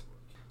list.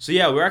 So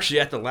yeah, we're actually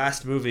at the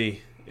last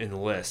movie in the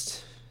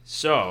list.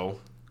 So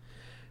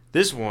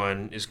this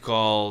one is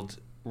called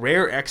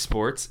Rare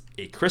Exports: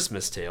 A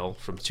Christmas Tale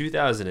from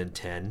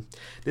 2010.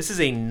 This is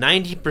a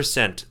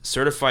 90%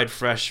 certified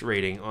fresh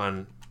rating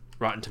on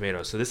Rotten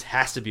Tomatoes. So this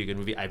has to be a good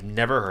movie. I've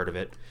never heard of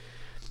it.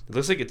 It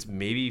looks like it's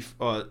maybe you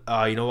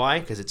know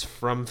why? Because it's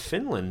from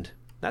Finland.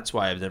 That's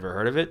why I've never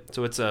heard of it.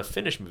 So it's a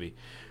Finnish movie.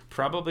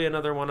 Probably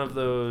another one of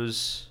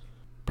those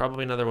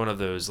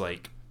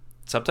like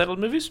subtitled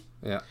movies.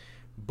 Yeah.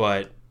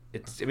 But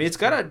it's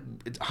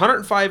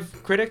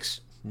 105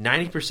 critics,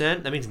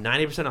 90%. That means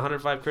 90% of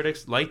 105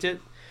 critics liked it.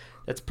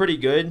 That's pretty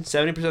good.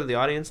 70% of the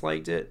audience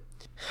liked it.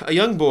 A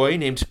young boy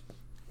named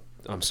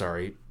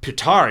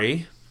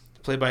Pytari,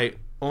 played by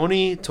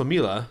Oni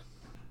Tomila,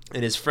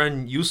 and his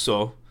friend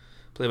Juuso,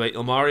 played by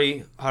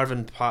Ilmari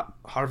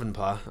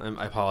Harvenpa.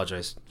 I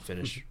apologize,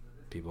 Finnish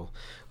people.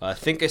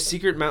 Think a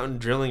secret mountain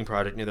drilling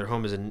project near their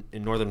home in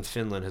northern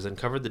Finland has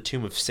uncovered the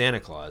tomb of Santa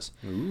Claus.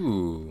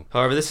 Ooh.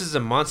 However, this is a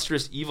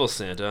monstrous evil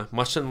Santa,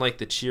 much unlike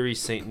the cheery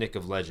Saint Nick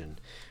of legend.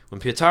 When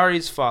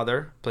Pytari's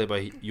father, played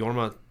by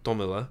Jorma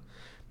Tomila,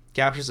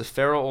 captures a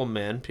feral old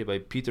man, played by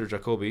Peter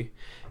Jacobi,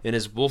 in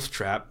his wolf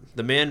trap,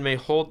 the man may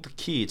hold the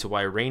key to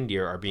why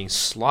reindeer are being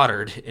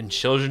slaughtered and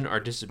children are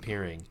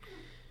disappearing.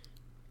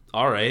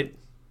 Alright.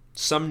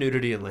 Some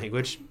nudity in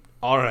language.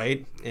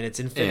 Alright. And it's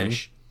in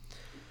Finnish.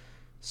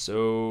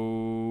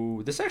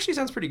 So this actually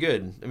sounds pretty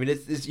good. I mean,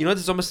 it's you know what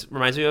this almost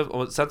reminds me of?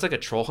 It sounds like a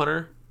Troll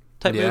Hunter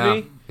type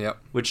movie. Yep.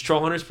 Which Troll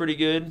Hunter's pretty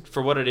good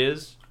for what it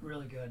is.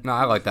 Really good. No,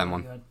 I like that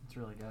one. Good. It's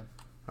really good.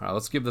 All right,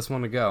 let's give this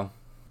one a go.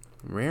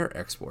 Rare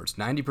exports,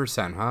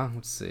 90%, huh?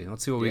 Let's see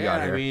what we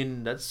got here. I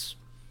mean, that's.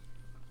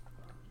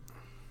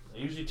 I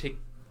usually take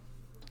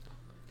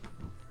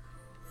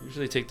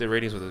the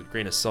ratings with a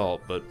grain of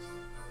salt, but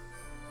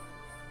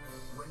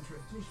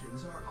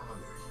traditions are honored.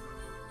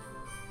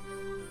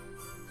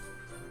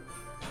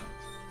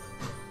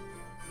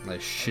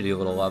 Nice shitty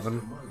little oven.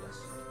 Among us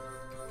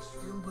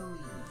still believe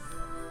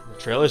The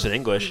trailer's in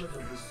English. spirit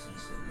of the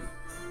season.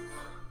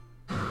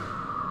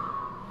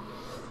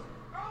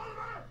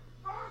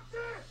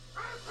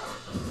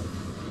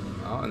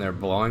 Oh, and they're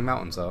blowing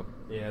mountains up.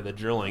 Yeah, the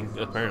drilling,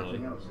 apparently.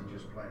 Nothing else than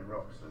just plain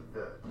rocks and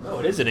dirt. Oh,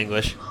 it is in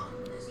English.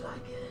 It's like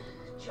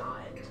a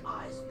giant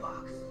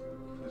icebox.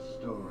 The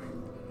story,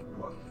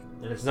 what?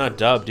 And it's not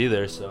dubbed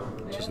either, so.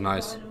 Which is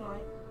nice.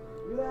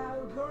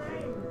 Without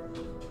going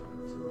to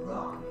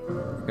rock.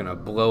 We're gonna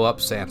blow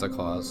up Santa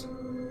Claus.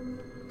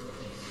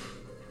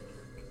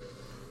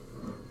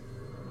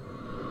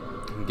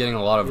 I'm getting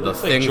a lot of the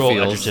looks like thing Joel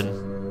feels.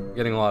 Edgerton.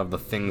 Getting a lot of the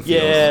thing feels.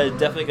 Yeah,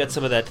 definitely got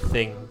some of that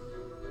thing.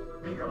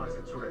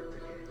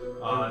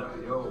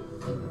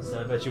 So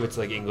I bet you it's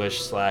like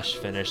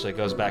English/Finnish that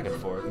goes back and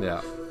forth.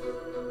 Yeah.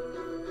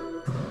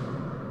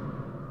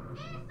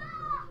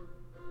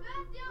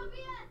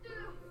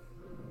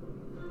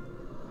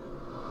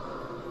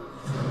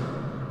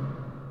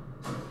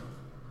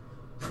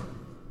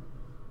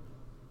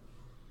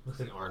 Looks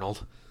like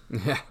Arnold.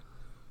 Yeah.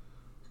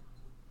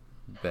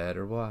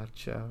 Better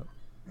watch out.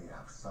 We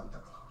have Santa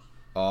Claus.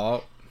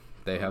 Oh,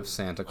 they have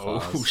Santa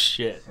Claus. Oh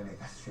shit.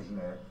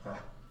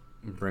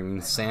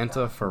 Bringing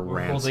Santa for We're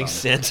ransom. holding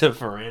Santa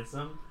for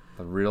ransom?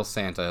 The real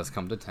Santa has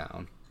come to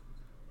town.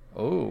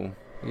 Oh,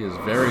 he is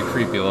very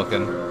creepy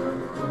looking.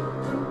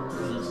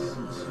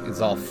 He's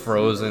all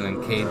frozen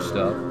and caged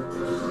up.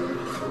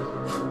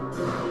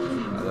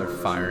 Now they're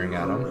firing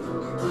at him.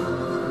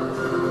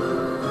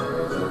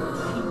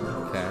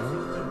 Okay.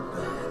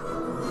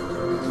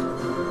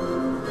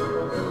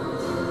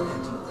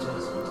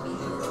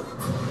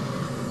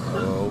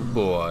 Oh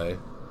boy.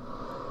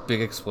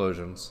 Big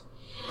explosions.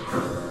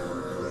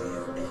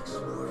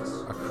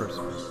 A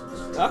Christmas.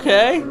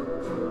 Okay.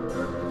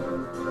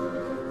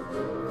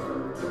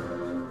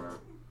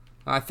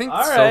 I think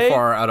All so right.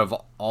 far out of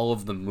all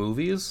of the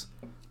movies,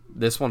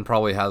 this one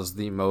probably has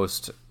the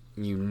most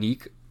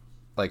unique,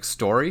 like,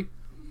 story.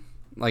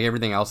 Like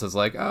everything else is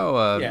like,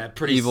 oh, Yeah,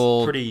 pretty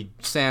evil pretty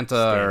Santa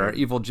standard. or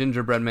evil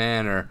gingerbread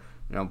man or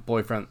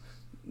boyfriend,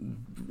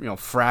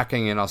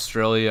 fracking in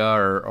Australia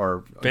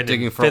or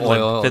digging for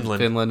oil in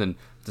Finland and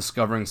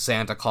discovering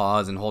Santa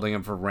Claus and holding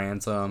him for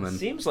ransom and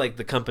Seems like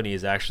the company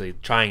is actually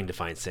trying to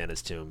find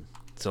Santa's tomb.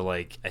 So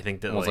like I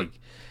think that Almost like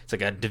it's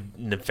like a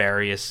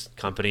nefarious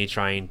company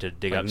trying to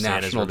dig up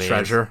Santa's national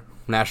remains.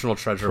 national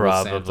treasure with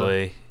Santa.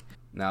 Probably.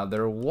 Now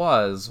there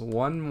was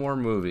one more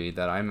movie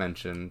that I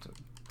mentioned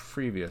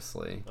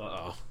previously.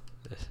 Uh-oh.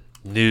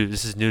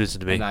 This is news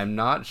to me. And I'm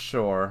not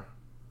sure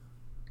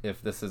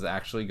if this is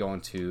actually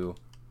going to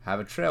have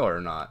a trailer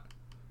or not.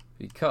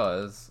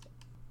 Because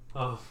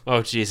Oh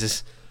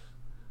Jesus.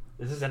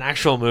 This is an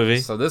actual movie.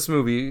 so this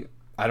movie,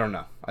 I don't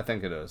know. I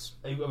think it is.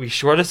 Are we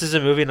sure this is a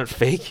movie, not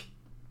fake?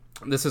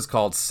 This is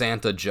called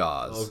Santa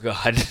Jaws. Oh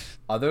God.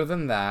 Other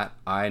than that,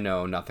 I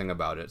know nothing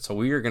about it. So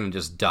we are going to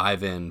just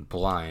dive in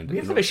blind. We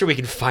have to make sure we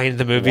can find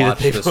the movie that Watch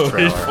they this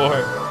voted trailer. for.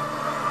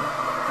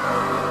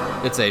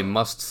 It's a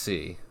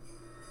must-see.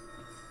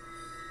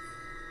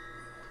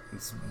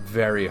 It's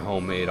very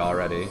homemade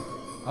already.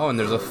 Oh, and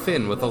there's a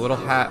fin with a little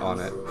hat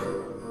on it.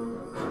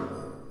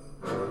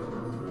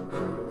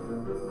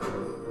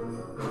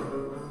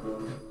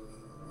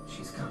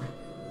 She's coming.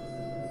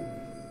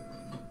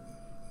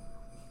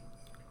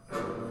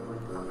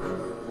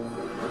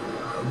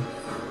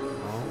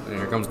 Oh, and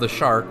here comes the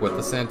shark with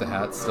the Santa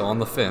hat still on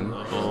the fin.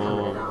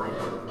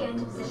 Get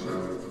into position.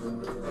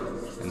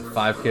 And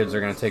 5 kids are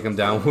going to take him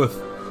down with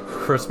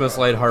Christmas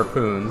light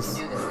harpoons.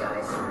 Do this,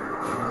 guys.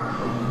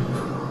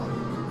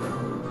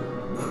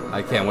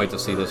 I can't wait to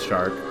see this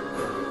shark.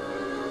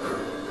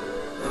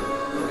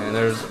 And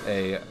there's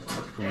a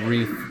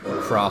wreath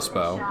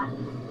crossbow.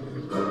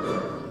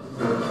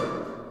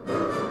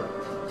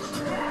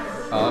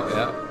 Oh,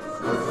 yeah.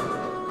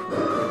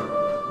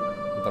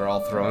 They're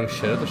all throwing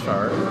shit at the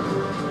shark.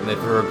 And they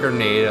threw a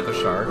grenade at the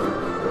shark.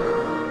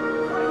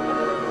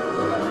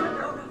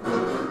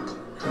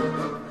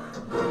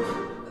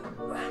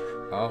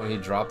 Oh, and he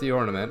dropped the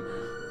ornament.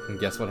 And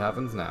guess what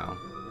happens now?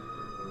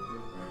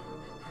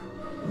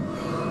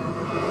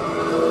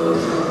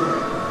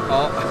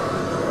 Oh.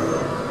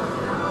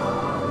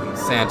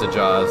 Santa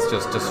Jaws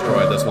just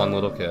destroyed this one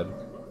little kid.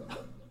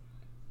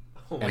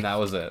 And that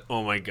was it.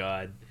 Oh my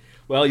God.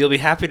 Well, you'll be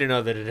happy to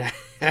know that it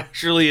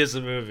actually is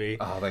a movie.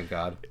 Oh, thank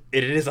God.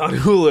 It is on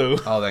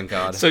Hulu. Oh, thank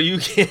God. So you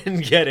can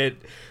get it.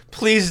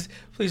 Please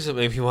don't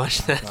make me watch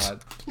that.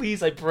 God.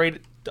 Please, I pray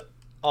to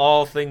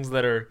all things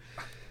that are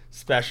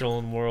special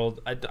in the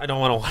world. I don't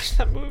want to watch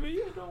that movie.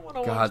 I don't want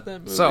to watch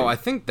that movie. So I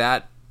think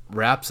that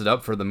wraps it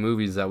up for the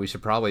movies that we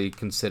should probably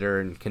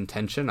consider in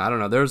contention. I don't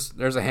know. There's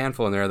a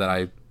handful in there that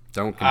I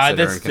don't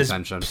consider in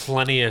contention. There's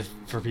plenty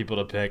for people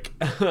to pick.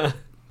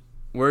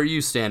 Where are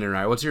you standing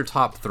right? What's your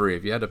top 3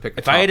 if you had to pick?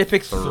 If I had to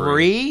pick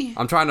 3,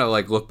 I'm trying to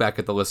look back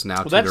at the list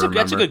now. well,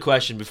 that's a good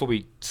question. Before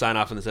we sign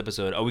off on this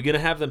episode, are we gonna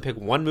have them pick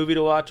one movie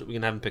to watch? Or are we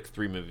gonna have them pick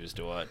 3 movies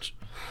to watch?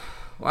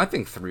 Well, I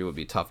think 3 would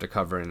be tough to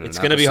cover in an It's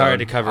going to be hard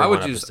to cover. I would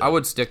one just episode. I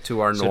would stick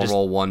to our So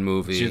normal one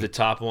movie. Do the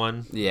top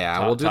one.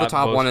 Yeah, we'll do the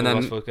top one, and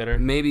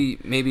then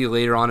maybe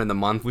later on in the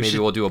month,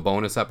 we'll do a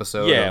bonus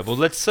episode. Yeah, well,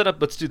 let's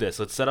do this.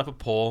 Let's set up a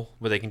poll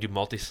where they can do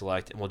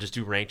multi-select, and we'll just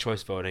do ranked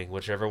choice voting.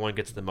 Whichever one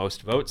gets the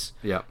most votes,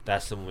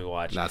 that's the one we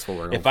watch. That's what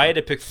we're going If I had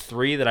to pick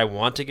 3 that I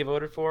want to get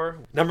voted for,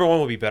 number 1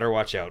 would be Better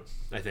Watch Out,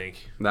 I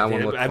think.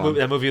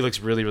 That movie looks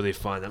really, really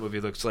fun. That movie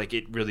looks like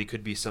it really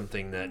could be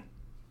something that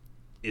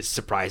is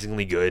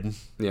surprisingly good.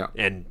 Yeah.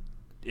 And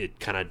it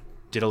kind of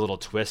did a little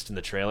twist in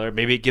the trailer.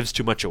 Maybe it gives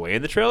too much away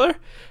in the trailer,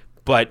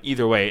 but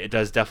either way, it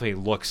does definitely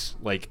looks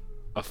like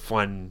a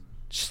fun,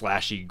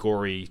 slashy,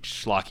 gory,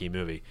 schlocky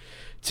movie.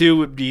 2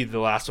 would be the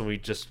last one we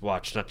just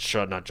watched, not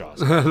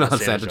Jaws. Not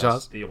Santa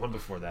Jaws. The one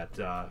before that.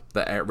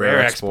 The Rare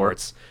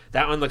Exports.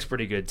 That one looks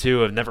pretty good,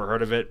 too. I've never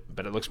heard of it,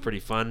 but it looks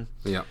pretty fun.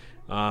 Yeah.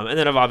 And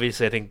then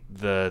obviously, I think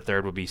the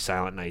 3rd would be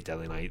Silent Night,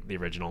 Deadly Night, the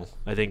original.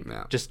 I think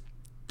just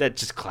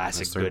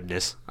classic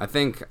goodness. I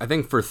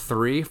think for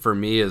 3 for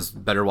me is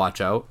Better Watch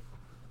Out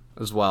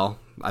as well.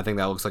 I think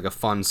that looks like a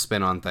fun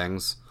spin on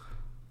things.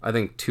 I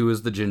think 2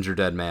 is The Ginger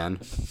Dead Man.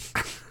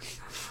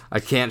 I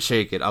can't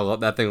shake it. I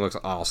love that thing. Looks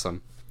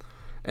awesome.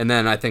 And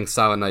then I think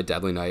Silent Night,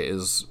 Deadly Night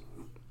is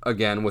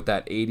again with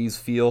that 80s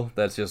feel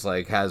that's just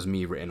like has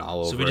me written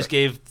all over. So we just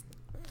gave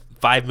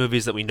 5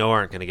 movies that we know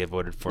aren't going to get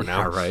voted for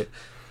now. Yeah, right.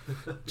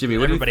 Jimmy,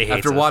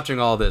 after watching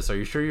all this, are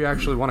you sure you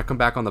actually want to come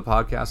back on the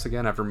podcast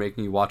again after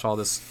making you watch all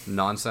this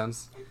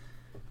nonsense?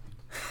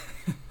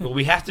 Well,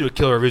 we have to do a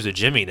killer reviews with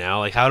Jimmy now.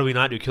 Like, how do we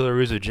not do killer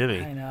reviews with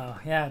Jimmy? I know.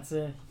 Yeah, it's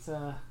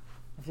I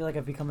feel like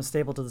I've become a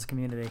staple to this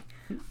community.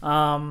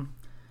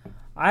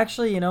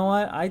 Actually, you know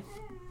what?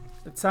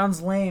 It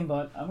sounds lame,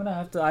 but I'm gonna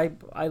have to.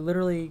 I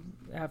literally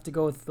have to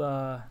go with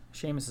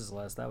Shamus's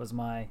list. That was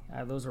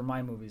those were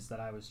my movies that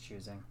I was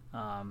choosing.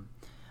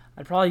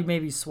 I'd probably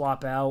maybe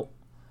swap out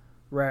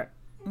Rare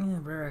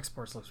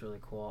Exports. Looks really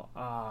cool.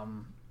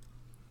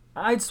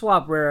 I'd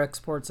swap Rare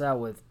Exports out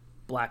with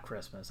Black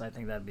Christmas. I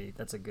think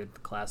that's a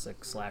good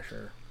classic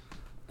slasher.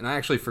 And I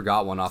actually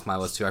forgot one off my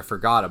list too. I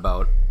forgot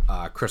about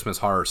Christmas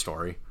Horror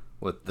Story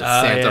with the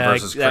Santa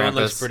versus Krampus. That one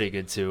looks pretty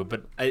good too.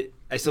 But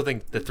I still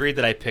think the 3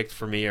 that I picked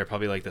for me are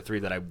probably like the 3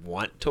 that I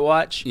want to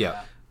watch.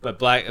 Yeah. But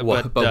but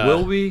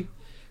will we?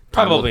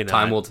 Probably not.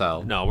 Time will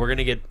tell. No, we're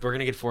gonna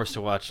get forced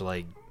to watch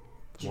like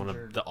one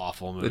of the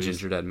awful movies. The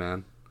Ginger Dead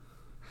Man.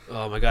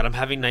 Oh my god, I'm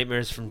having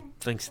nightmares from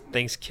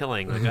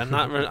Thanksgiving. Like I'm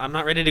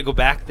not ready to go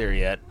back there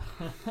yet.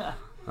 All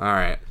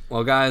right.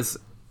 Well, guys,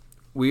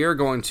 we are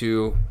going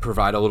to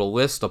provide a little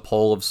list, a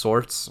poll of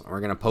sorts.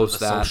 We're going to post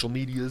that. Social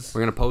medias.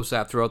 We're going to post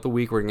that throughout the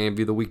week. We're going to give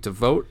you the week to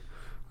vote.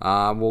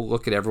 We'll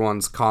look at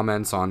everyone's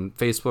comments on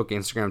Facebook,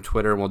 Instagram,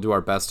 Twitter, and we'll do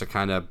our best to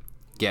kind of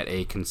get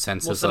a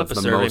consensus of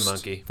the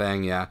most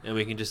thing. Yeah. And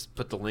we can just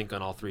put the link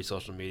on all 3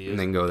 social medias. And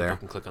then go there. You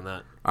can click on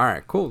that. All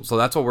right, cool. So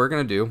that's what we're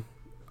going to do.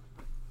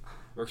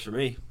 Works for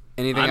me.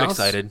 Anything else? I'm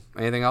excited.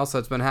 Anything else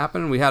that's been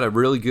happening? We had a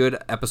really good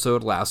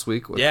episode last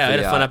week. I had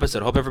a fun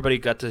episode. Hope everybody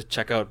got to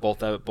check out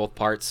both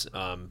parts.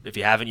 If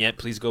you haven't yet,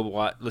 please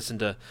go listen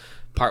to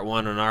part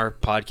 1 on our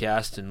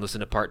podcast and listen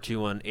to part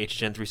 2 on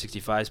HGN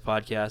 365's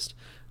podcast.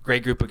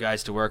 Great group of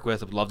guys to work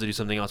with. I'd love to do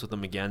something else with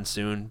them again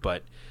soon.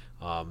 But,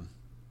 I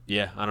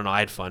don't know. I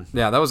had fun.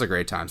 Yeah, that was a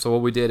great time. So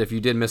what we did, if you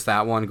did miss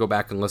that one, go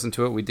back and listen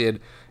to it. We did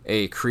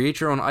a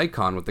create your own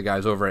icon with the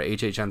guys over at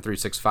HHN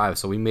 365.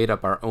 So we made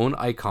up our own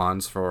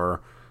icons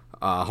for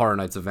Horror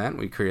Nights event.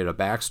 We created a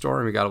backstory,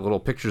 and we got a little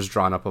pictures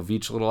drawn up of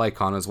each little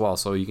icon as well.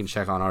 So you can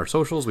check on our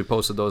socials. We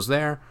posted those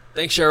there.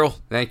 Thanks, Cheryl.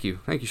 Thank you,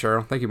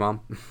 Cheryl. Thank you,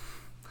 Mom.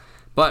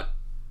 But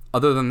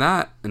other than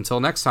that, until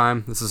next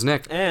time, this is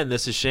Nick. And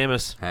this is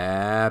Shamus.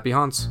 Happy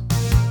haunts.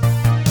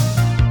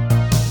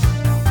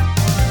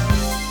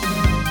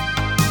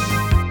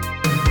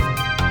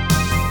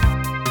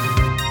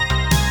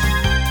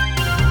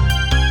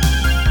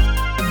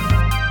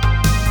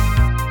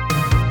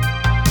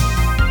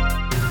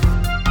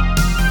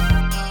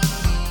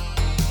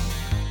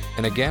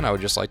 And again, I would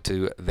just like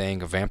to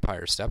thank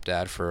Vampire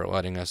Stepdad for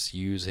letting us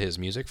use his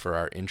music for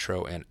our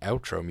intro and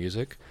outro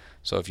music.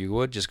 So if you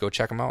would, just go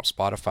check him out.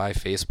 Spotify,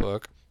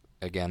 Facebook.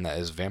 Again, that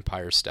is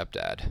Vampire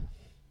Stepdad.